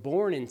 We're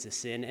born into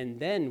sin, and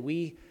then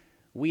we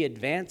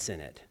advance in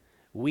it.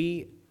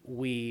 We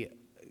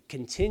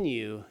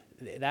continue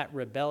that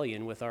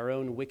rebellion with our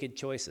own wicked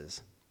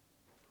choices.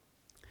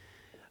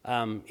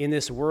 In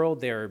this world,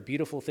 there are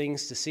beautiful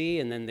things to see,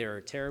 and then there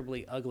are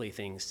terribly ugly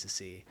things to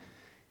see.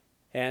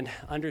 And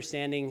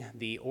understanding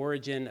the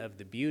origin of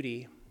the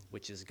beauty,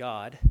 which is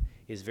God,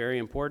 is very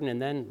important.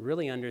 And then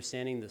really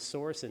understanding the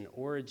source and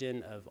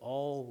origin of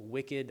all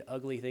wicked,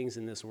 ugly things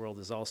in this world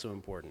is also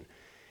important.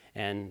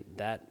 And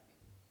the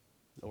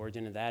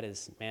origin of that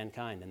is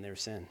mankind and their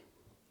sin.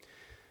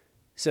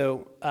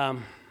 So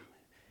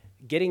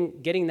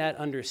getting that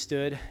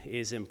understood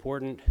is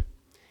important.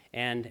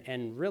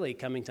 And really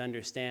coming to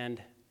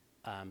understand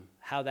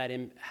how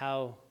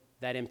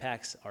that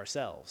impacts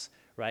ourselves,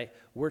 right?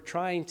 We're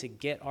trying to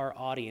get our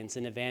audience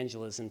in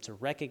evangelism to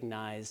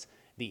recognize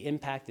the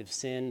impact of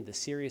sin, the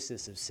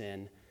seriousness of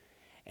sin,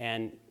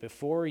 and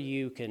before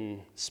you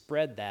can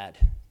spread that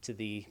to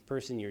the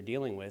person you're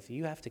dealing with,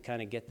 you have to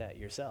kind of get that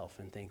yourself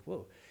and think,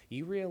 whoa,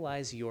 you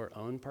realize your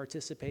own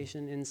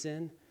participation in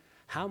sin?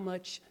 How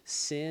much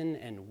sin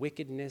and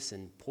wickedness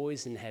and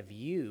poison have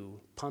you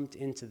pumped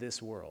into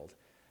this world?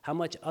 How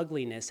much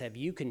ugliness have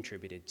you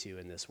contributed to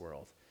in this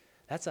world?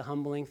 That's a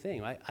humbling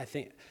thing. I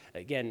think,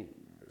 again,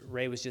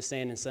 Ray was just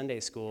saying in Sunday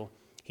school,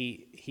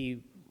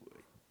 he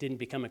didn't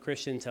become a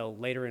Christian until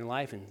later in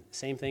life, and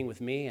same thing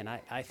with me. And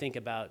I think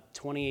about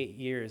 28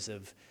 years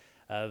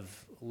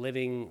of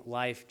living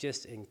life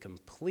just in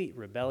complete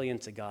rebellion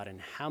to God,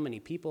 and how many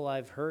people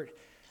I've hurt,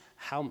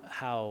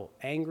 how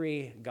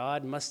angry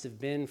God must have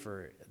been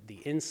for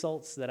the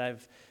insults that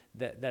I've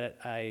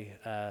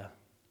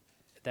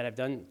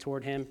done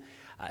toward him.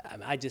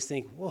 I just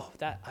think, whoa,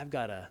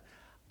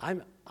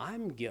 I'm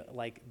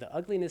like the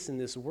ugliness in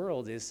this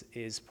world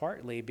is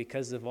partly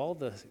because of all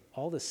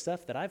the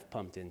stuff that I've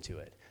pumped into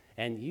it.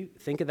 And you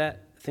think of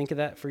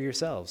that for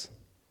yourselves.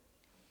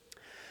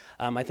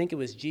 I think it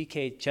was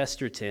G.K.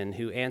 Chesterton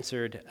who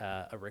answered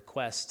a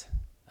request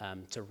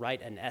to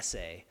write an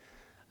essay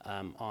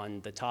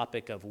on the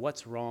topic of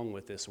what's wrong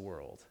with this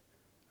world.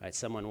 Right?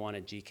 Someone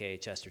wanted G.K.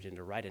 Chesterton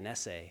to write an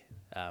essay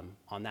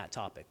on that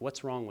topic.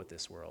 What's wrong with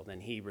this world?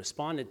 And he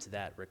responded to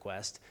that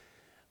request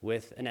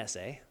with an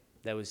essay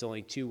that was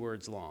only 2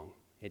 words long.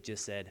 It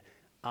just said,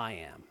 "I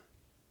am."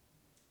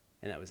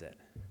 And that was it.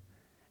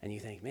 And you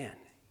think, man,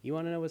 you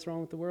want to know what's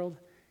wrong with the world?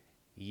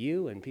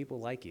 You and people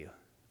like you.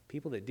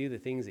 People that do the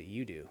things that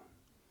you do.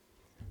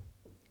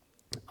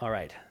 All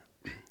right.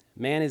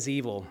 Man is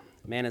evil.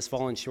 Man has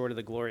fallen short of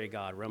the glory of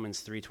God.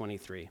 Romans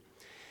 3:23.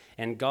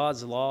 And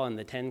God's law and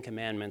the 10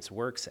 Commandments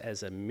works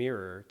as a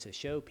mirror to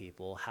show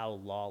people how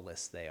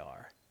lawless they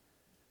are.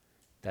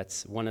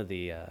 That's one of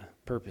the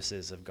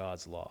purposes of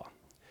God's law.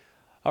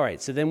 All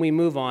right, so then we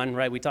move on,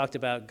 right? We talked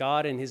about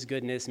God and his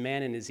goodness,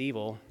 man and his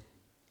evil.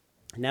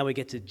 Now we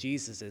get to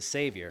Jesus as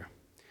Savior.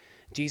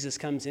 Jesus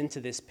comes into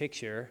this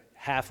picture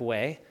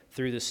halfway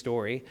through the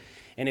story.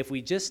 And if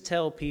we just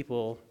tell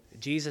people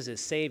Jesus is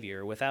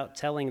Savior without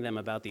telling them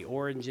about the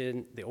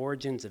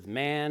origins of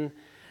man,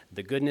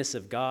 the goodness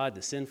of God,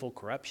 the sinful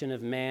corruption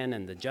of man,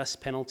 and the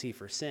just penalty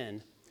for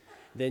sin,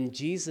 then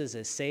Jesus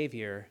as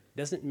Savior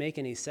doesn't make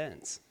any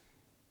sense.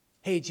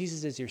 Hey,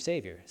 Jesus is your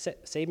Savior.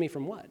 Save me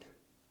from what?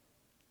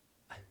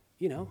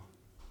 You know,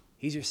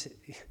 he's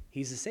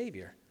a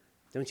Savior.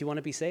 Don't you want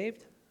to be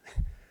saved?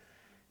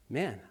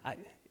 Man,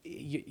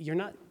 you're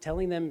not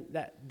telling them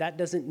that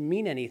doesn't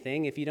mean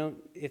anything if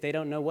they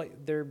don't know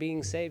what they're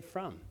being saved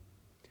from.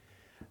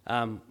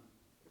 I've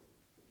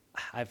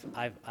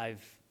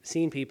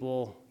seen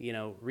people,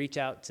 reach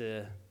out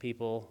to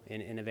people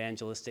in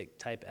evangelistic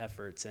type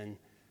efforts and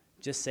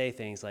just say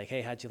things like,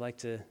 "Hey, how'd you like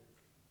to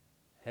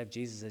have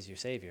Jesus as your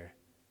Savior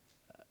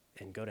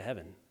and go to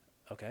heaven?"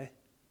 Okay,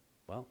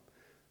 well,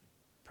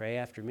 pray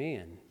after me,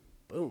 and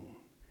boom.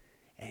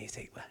 And you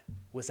say,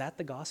 was that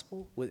the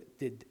gospel?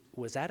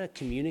 Was that a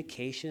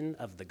communication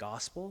of the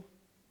gospel?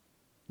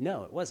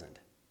 No, it wasn't.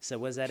 So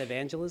was that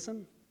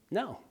evangelism?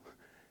 No.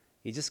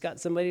 You just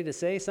got somebody to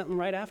say something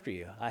right after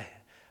you.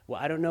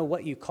 I don't know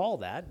what you call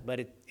that,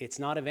 but it's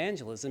not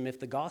evangelism if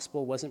the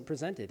gospel wasn't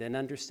presented and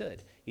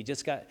understood. You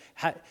just got,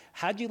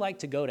 how'd you like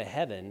to go to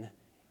heaven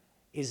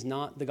is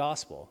not the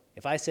gospel.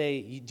 If I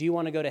say, do you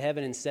want to go to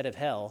heaven instead of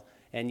hell?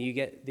 And you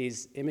get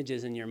these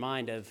images in your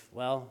mind of,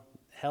 well,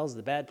 hell's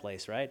the bad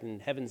place, right?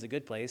 And heaven's the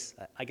good place.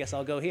 I guess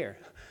I'll go here.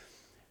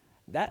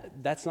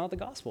 That's not the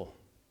gospel.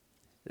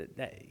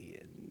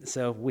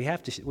 So we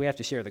have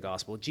to share the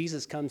gospel.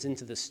 Jesus comes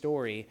into the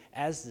story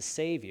as the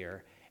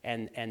Savior,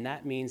 and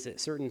that means that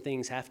certain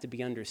things have to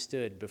be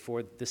understood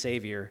before the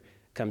Savior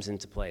comes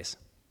into place.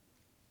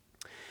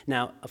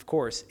 Now, of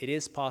course, it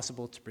is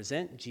possible to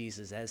present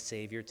Jesus as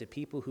Savior to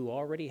people who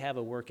already have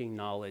a working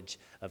knowledge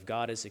of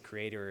God as a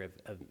creator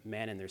of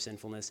man and their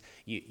sinfulness.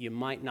 You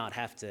might not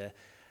have to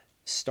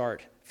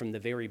start from the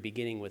very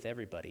beginning with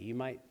everybody. You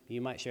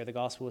might share the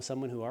gospel with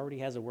someone who already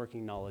has a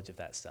working knowledge of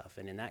that stuff,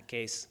 and in that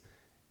case,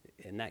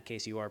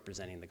 you are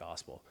presenting the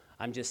gospel.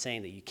 I'm just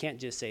saying that you can't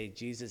just say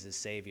Jesus is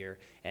Savior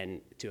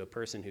and to a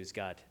person who's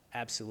got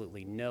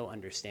absolutely no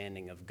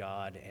understanding of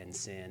God and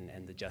sin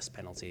and the just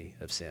penalty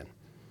of sin.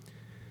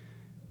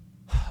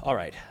 All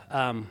right.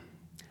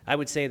 I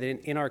would say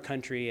that in our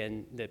country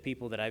and the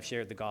people that I've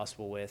shared the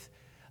gospel with,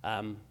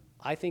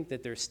 I think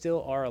that there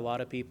still are a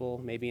lot of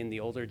people, maybe in the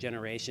older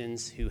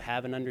generations, who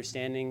have an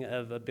understanding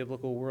of a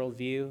biblical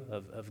worldview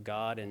of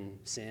God and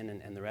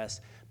sin and the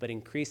rest, but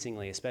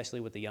increasingly, especially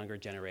with the younger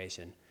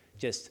generation,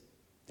 just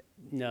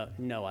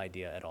no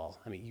idea at all.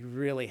 I mean, you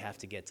really have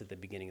to get to the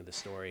beginning of the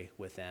story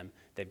with them.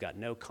 They've got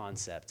no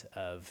concept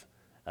of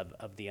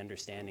the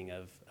understanding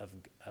of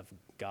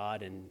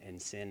God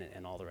and sin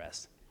and all the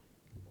rest.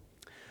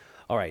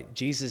 All right,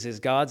 Jesus is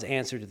God's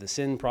answer to the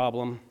sin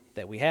problem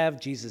that we have.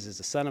 Jesus is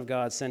the Son of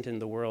God sent into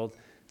the world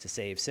to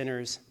save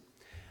sinners.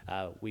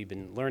 We've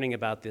been learning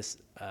about this,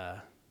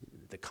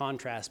 the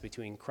contrast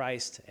between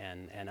Christ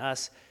and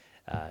us.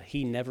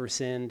 He never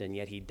sinned, and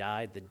yet he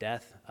died the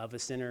death of a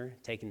sinner,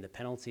 taking the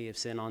penalty of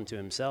sin onto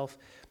himself.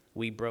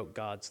 We broke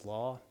God's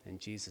law, and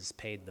Jesus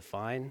paid the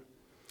fine.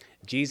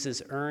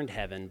 Jesus earned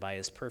heaven by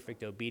his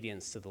perfect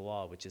obedience to the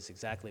law, which is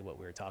exactly what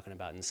we were talking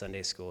about in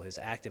Sunday school, his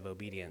active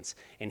obedience.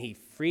 And he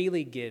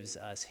freely gives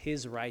us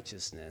his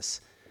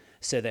righteousness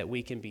so that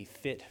we can be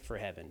fit for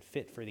heaven,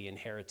 fit for the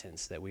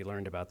inheritance that we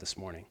learned about this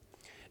morning.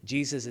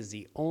 Jesus is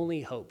the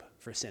only hope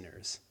for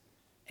sinners,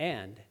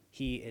 and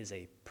he is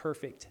a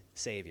perfect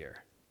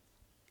Savior.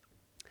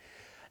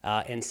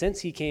 And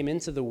since he came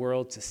into the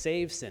world to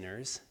save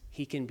sinners,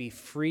 he can be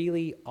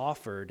freely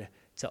offered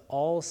to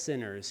all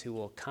sinners who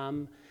will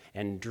come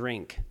and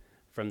drink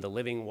from the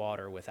living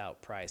water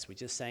without price. We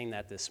just sang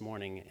that this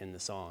morning in the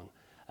song.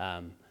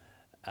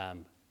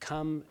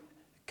 Come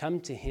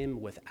to him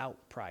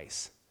without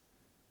price.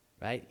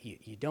 Right?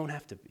 You don't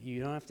have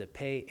to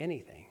pay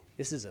anything.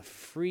 This is a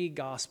free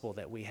gospel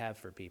that we have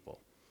for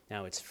people.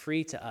 Now, it's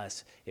free to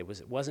us. It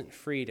wasn't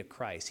free to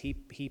Christ. He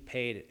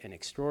paid an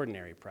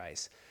extraordinary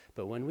price.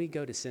 But when we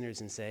go to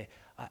sinners and say,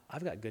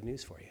 I've got good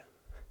news for you.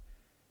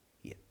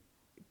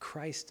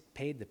 Christ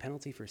paid the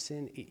penalty for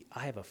sin.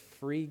 I have a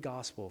free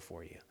gospel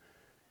for you.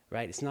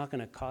 Right? It's not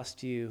going to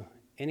cost you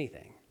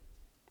anything.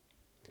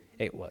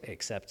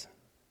 Except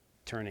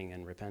turning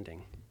and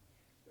repenting.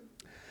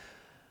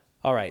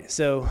 All right,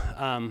 so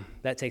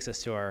that takes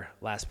us to our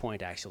last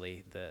point,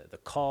 actually, the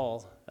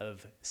call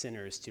of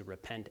sinners to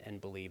repent and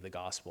believe the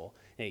gospel.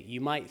 Now,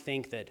 you might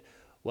think that,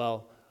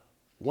 well,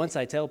 once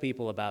I tell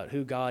people about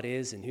who God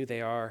is and who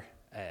they are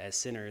as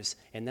sinners,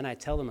 and then I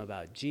tell them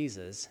about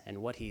Jesus and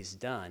what he's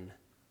done,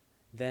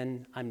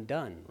 then I'm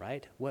done,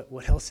 right?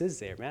 What else is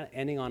there, man?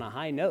 Ending on a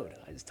high note.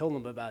 I just told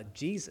them about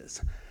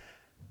Jesus.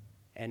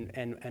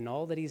 And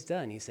all that he's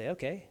done, you say,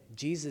 okay,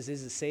 Jesus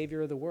is the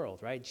Savior of the world,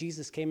 right?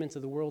 Jesus came into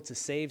the world to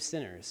save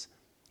sinners.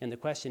 And the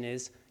question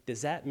is,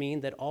 does that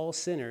mean that all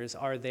sinners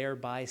are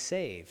thereby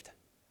saved?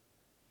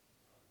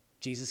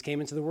 Jesus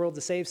came into the world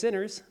to save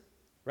sinners,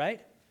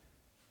 right?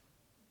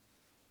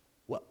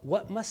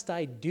 What must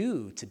I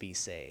do to be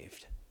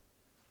saved?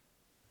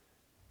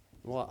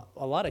 Well,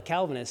 a lot of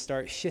Calvinists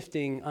start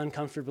shifting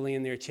uncomfortably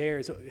in their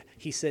chairs.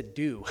 He said,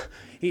 do.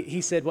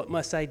 He said, what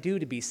must I do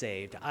to be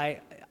saved?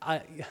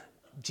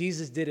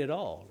 Jesus did it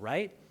all,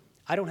 right?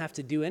 I don't have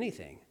to do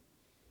anything.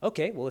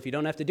 Okay, well, if you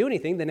don't have to do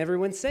anything, then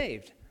everyone's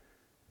saved.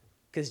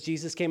 Because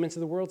Jesus came into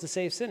the world to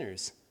save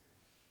sinners.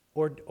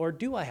 Or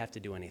do I have to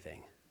do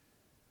anything?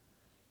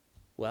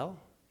 Well,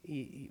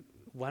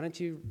 why don't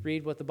you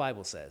read what the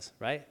Bible says,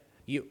 right?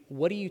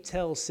 What do you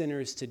tell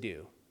sinners to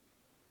do?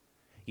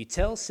 You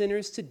tell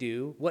sinners to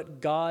do what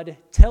God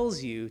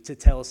tells you to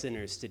tell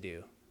sinners to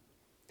do.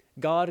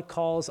 God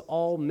calls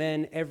all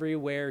men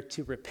everywhere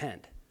to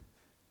repent.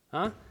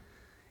 Huh?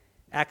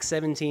 Acts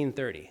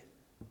 17:30.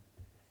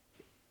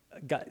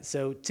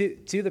 So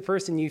to the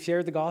person you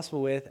shared the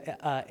gospel with,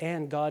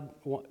 and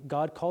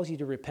God calls you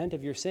to repent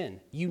of your sin.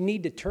 You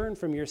need to turn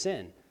from your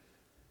sin.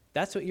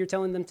 That's what you're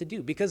telling them to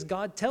do, because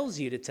God tells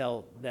you to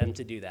tell them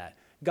to do that.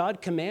 God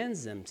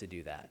commands them to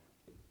do that.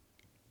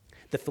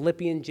 The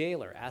Philippian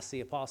jailer asked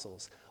the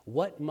apostles,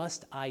 what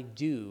must I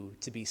do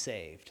to be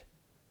saved?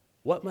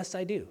 What must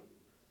I do?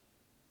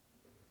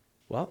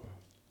 Well,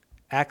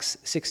 Acts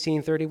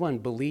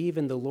 16:31, believe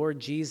in the Lord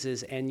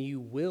Jesus and you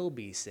will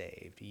be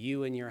saved,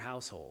 you and your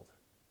household.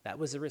 That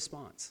was the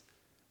response.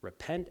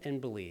 Repent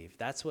and believe.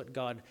 That's what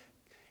God,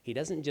 he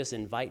doesn't just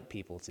invite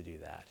people to do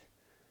that.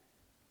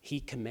 He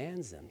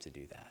commands them to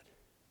do that.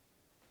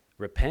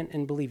 Repent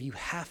and believe. You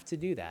have to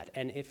do that.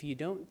 And if you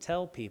don't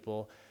tell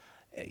people,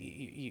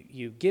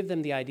 you give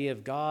them the idea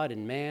of God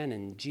and man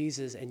and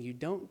Jesus, and you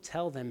don't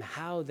tell them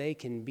how they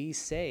can be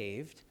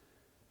saved,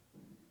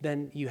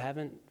 then you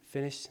haven't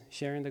finished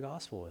sharing the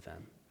gospel with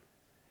them.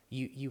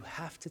 You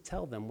have to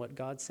tell them what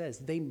God says.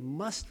 They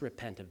must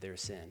repent of their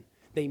sin.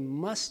 They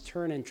must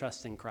turn and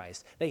trust in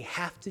Christ. They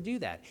have to do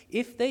that.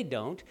 If they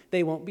don't,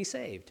 they won't be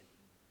saved.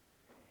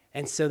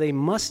 And so they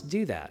must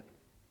do that.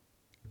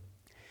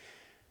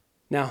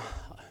 Now,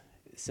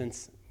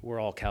 since we're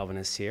all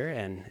Calvinists here,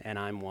 and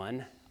I'm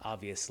one,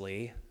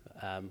 obviously,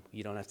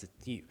 you don't have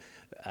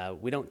to.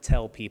 We don't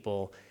tell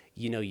people,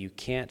 you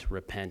can't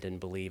repent and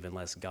believe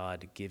unless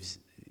God gives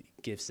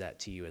that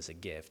to you as a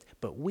gift.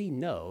 But we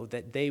know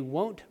that they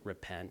won't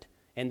repent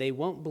And they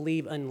won't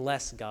believe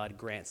unless God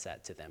grants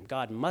that to them.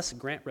 God must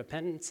grant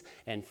repentance,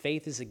 and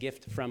faith is a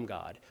gift from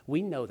God.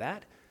 We know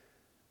that,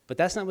 but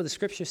that's not what the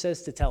scripture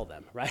says to tell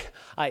them, right?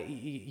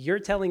 You're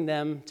telling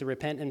them to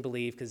repent and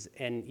believe,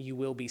 and you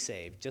will be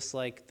saved, just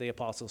like the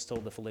apostles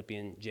told the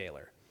Philippian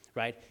jailer,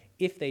 right?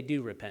 If they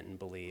do repent and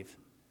believe,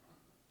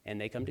 and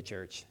they come to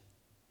church,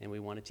 and we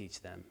want to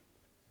teach them,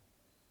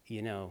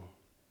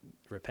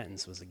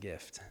 repentance was a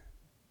gift,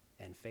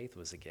 and faith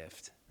was a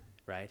gift,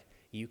 right?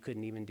 You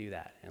couldn't even do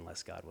that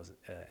unless God was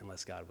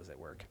at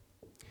work.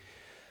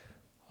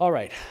 All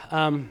right.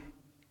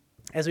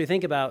 As we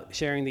think about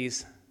sharing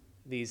these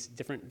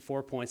different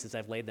 4 points as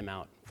I've laid them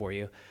out for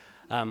you,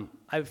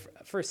 I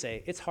first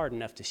say it's hard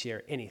enough to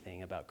share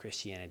anything about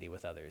Christianity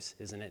with others,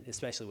 isn't it?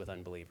 Especially with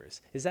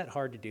unbelievers. Is that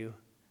hard to do?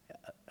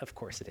 Of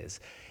course it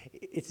is.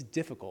 It's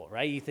difficult,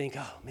 right? You think,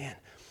 oh man,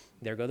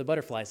 there go the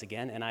butterflies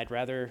again, and I'd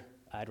rather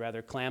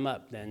clam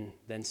up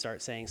than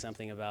start saying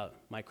something about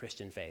my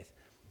Christian faith.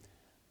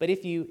 But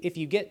if you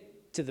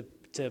get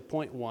to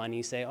point one,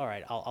 you say, all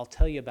right, I'll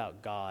tell you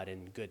about God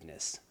and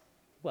goodness.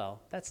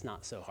 Well, that's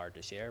not so hard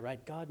to share,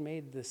 right? God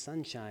made the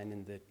sunshine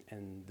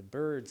and the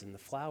birds and the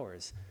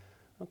flowers.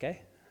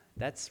 Okay,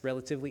 that's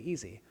relatively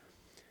easy.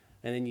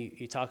 And then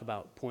you talk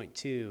about point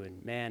two,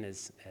 and man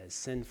as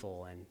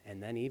sinful,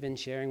 and then even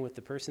sharing with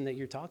the person that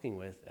you're talking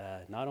with,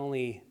 not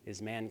only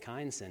is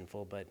mankind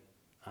sinful, but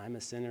I'm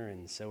a sinner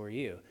and so are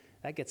you.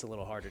 That gets a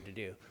little harder to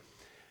do.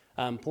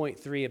 Point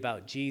three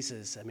about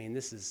Jesus, I mean,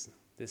 this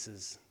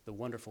is the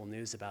wonderful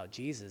news about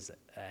Jesus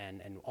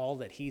and all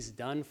that he's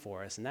done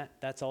for us, and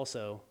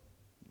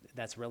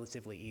that's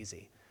relatively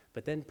easy.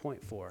 But then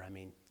point four, I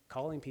mean,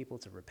 calling people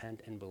to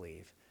repent and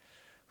believe,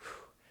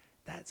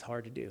 that's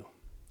hard to do.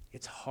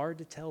 It's hard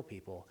to tell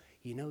people,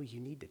 you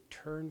need to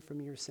turn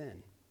from your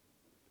sin.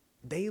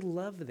 They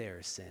love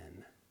their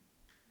sin.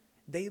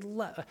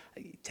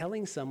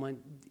 Telling someone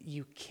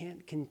you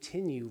can't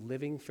continue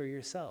living for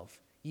yourself.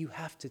 You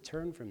have to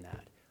turn from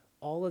that.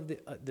 All of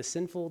the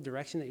sinful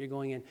direction that you're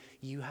going in,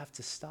 you have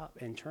to stop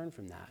and turn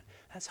from that.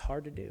 That's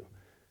hard to do.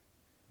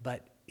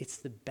 But it's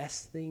the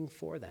best thing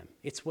for them.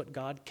 It's what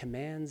God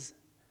commands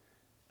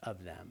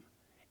of them.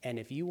 And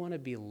if you want to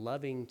be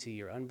loving to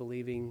your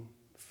unbelieving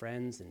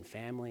friends and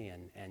family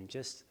and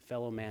just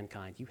fellow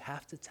mankind, you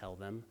have to tell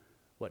them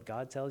what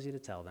God tells you to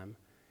tell them.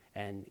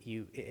 And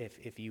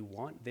if you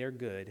want their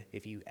good,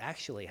 if you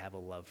actually have a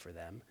love for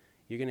them,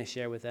 you're going to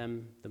share with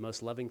them the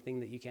most loving thing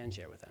that you can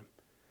share with them.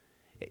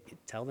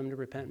 Tell them to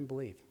repent and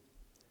believe.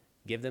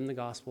 Give them the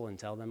gospel and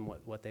tell them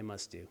what they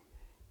must do.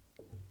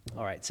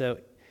 All right, so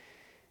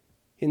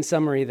in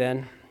summary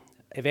then,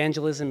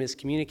 evangelism is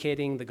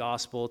communicating the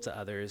gospel to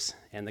others,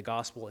 and the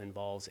gospel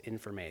involves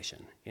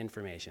information.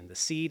 The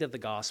seed of the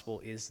gospel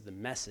is the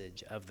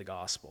message of the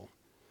gospel.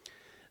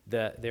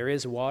 There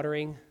is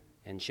watering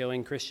and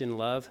showing Christian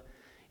love,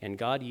 and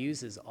God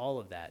uses all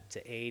of that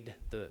to aid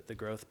the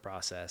growth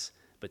process.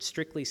 But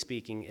strictly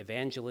speaking,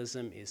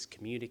 evangelism is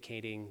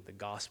communicating the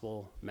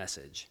gospel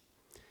message.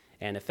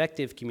 And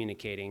effectively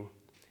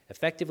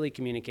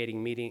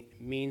communicating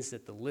means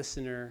that the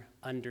listener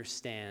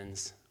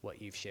understands what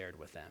you've shared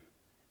with them.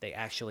 They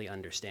actually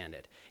understand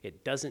it.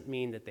 It doesn't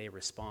mean that they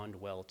respond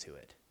well to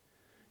it.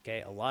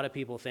 Okay, a lot of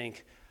people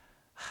think,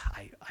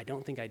 I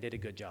don't think I did a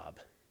good job.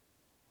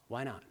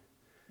 Why not?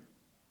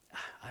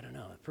 I don't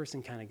know. A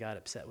person kind of got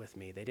upset with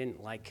me. They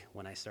didn't like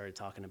when I started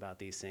talking about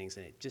these things,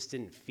 and it just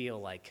didn't feel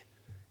like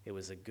it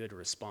was a good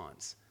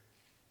response.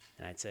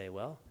 And I'd say,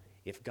 well,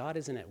 if God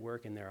isn't at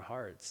work in their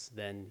hearts,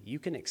 then you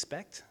can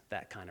expect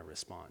that kind of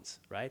response,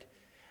 right?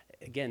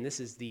 Again, this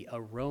is the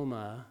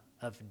aroma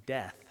of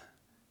death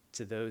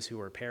to those who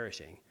are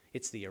perishing.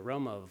 It's the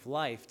aroma of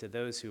life to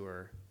those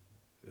who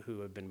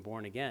have been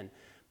born again.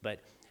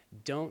 But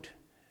don't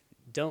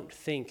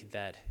think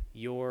that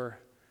your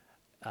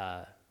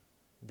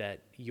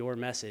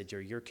message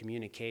or your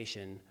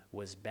communication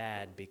was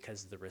bad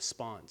because the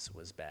response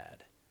was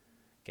bad.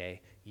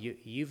 Okay,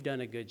 you've done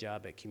a good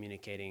job at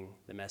communicating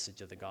the message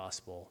of the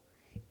gospel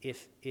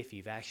if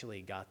you've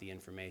actually got the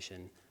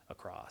information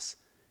across.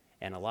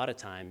 And a lot of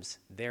times,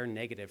 their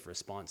negative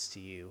response to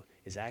you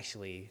is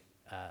actually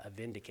a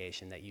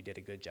vindication that you did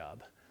a good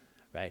job,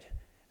 right?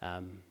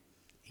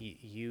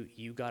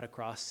 You got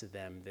across to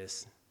them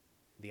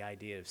the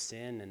idea of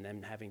sin and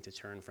them having to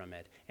turn from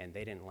it, and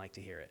they didn't like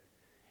to hear it.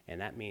 And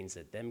that means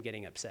that them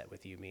getting upset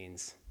with you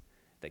means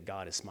that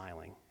God is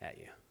smiling at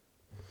you.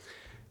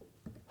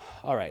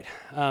 All right.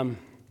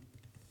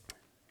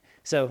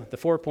 So the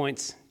 4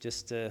 points,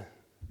 just to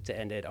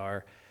end it,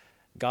 are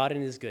God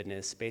and his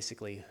goodness,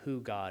 basically who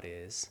God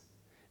is,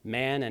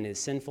 man and his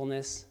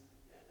sinfulness,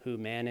 who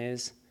man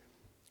is,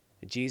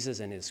 Jesus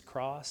and his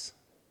cross,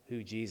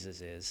 who Jesus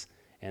is,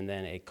 and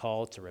then a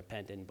call to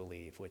repent and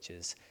believe, which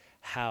is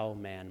how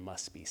man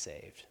must be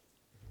saved.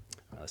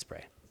 Let's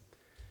pray.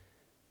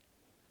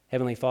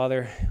 Heavenly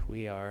Father,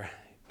 we are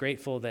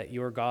grateful that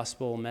your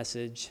gospel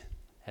message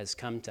has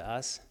come to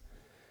us.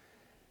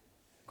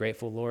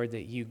 Grateful, Lord,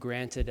 that you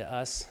granted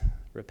us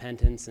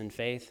repentance and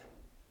faith,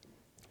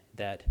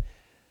 that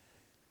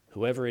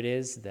whoever it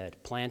is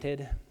that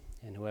planted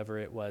and whoever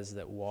it was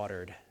that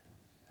watered.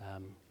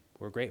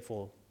 We're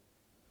grateful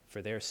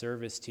for their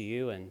service to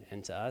you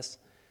and to us,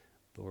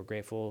 but we're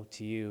grateful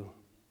to you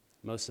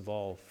most of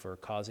all for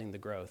causing the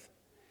growth.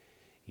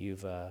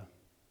 You've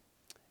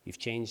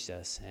changed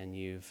us, and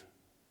you've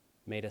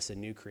made us a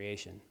new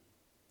creation.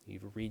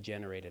 You've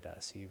regenerated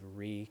us. You've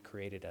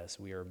recreated us.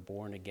 We are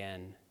born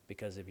again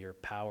because of your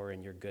power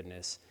and your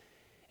goodness,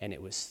 and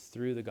it was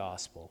through the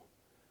gospel.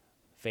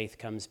 Faith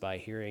comes by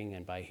hearing,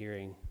 and by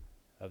hearing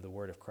of the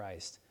word of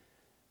Christ.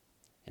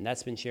 And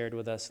that's been shared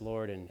with us,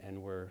 Lord,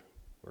 and we're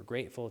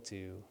grateful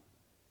to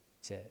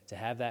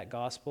have that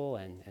gospel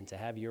and to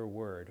have your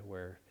word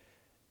where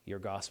your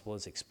gospel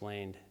is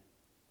explained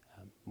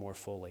more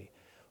fully.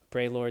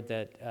 Pray, Lord,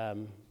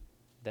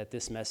 that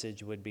this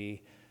message would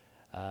be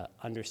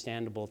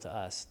understandable to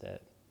us,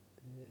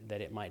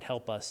 that it might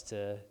help us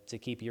to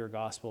keep your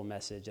gospel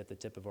message at the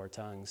tip of our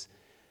tongues,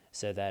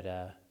 so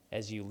that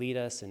as you lead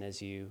us and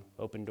as you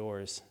open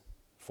doors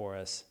for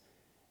us,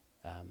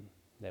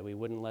 that we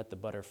wouldn't let the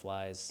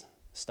butterflies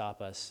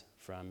stop us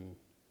from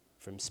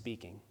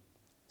speaking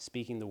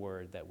the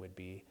word that would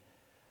be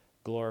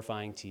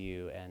glorifying to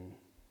you and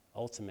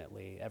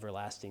ultimately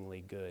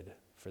everlastingly good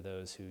for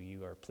those who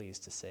you are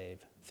pleased to save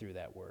through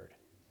that word.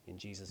 In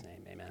Jesus'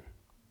 name, amen.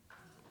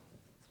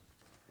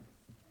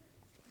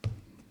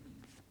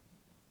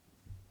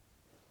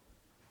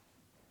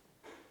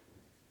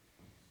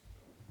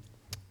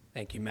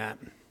 Thank you, Matt.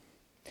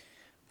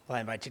 Well, I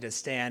invite you to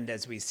stand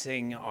as we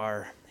sing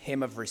our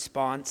hymn of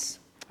response.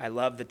 I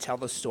love the Tell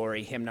the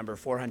Story, hymn number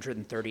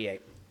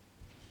 438.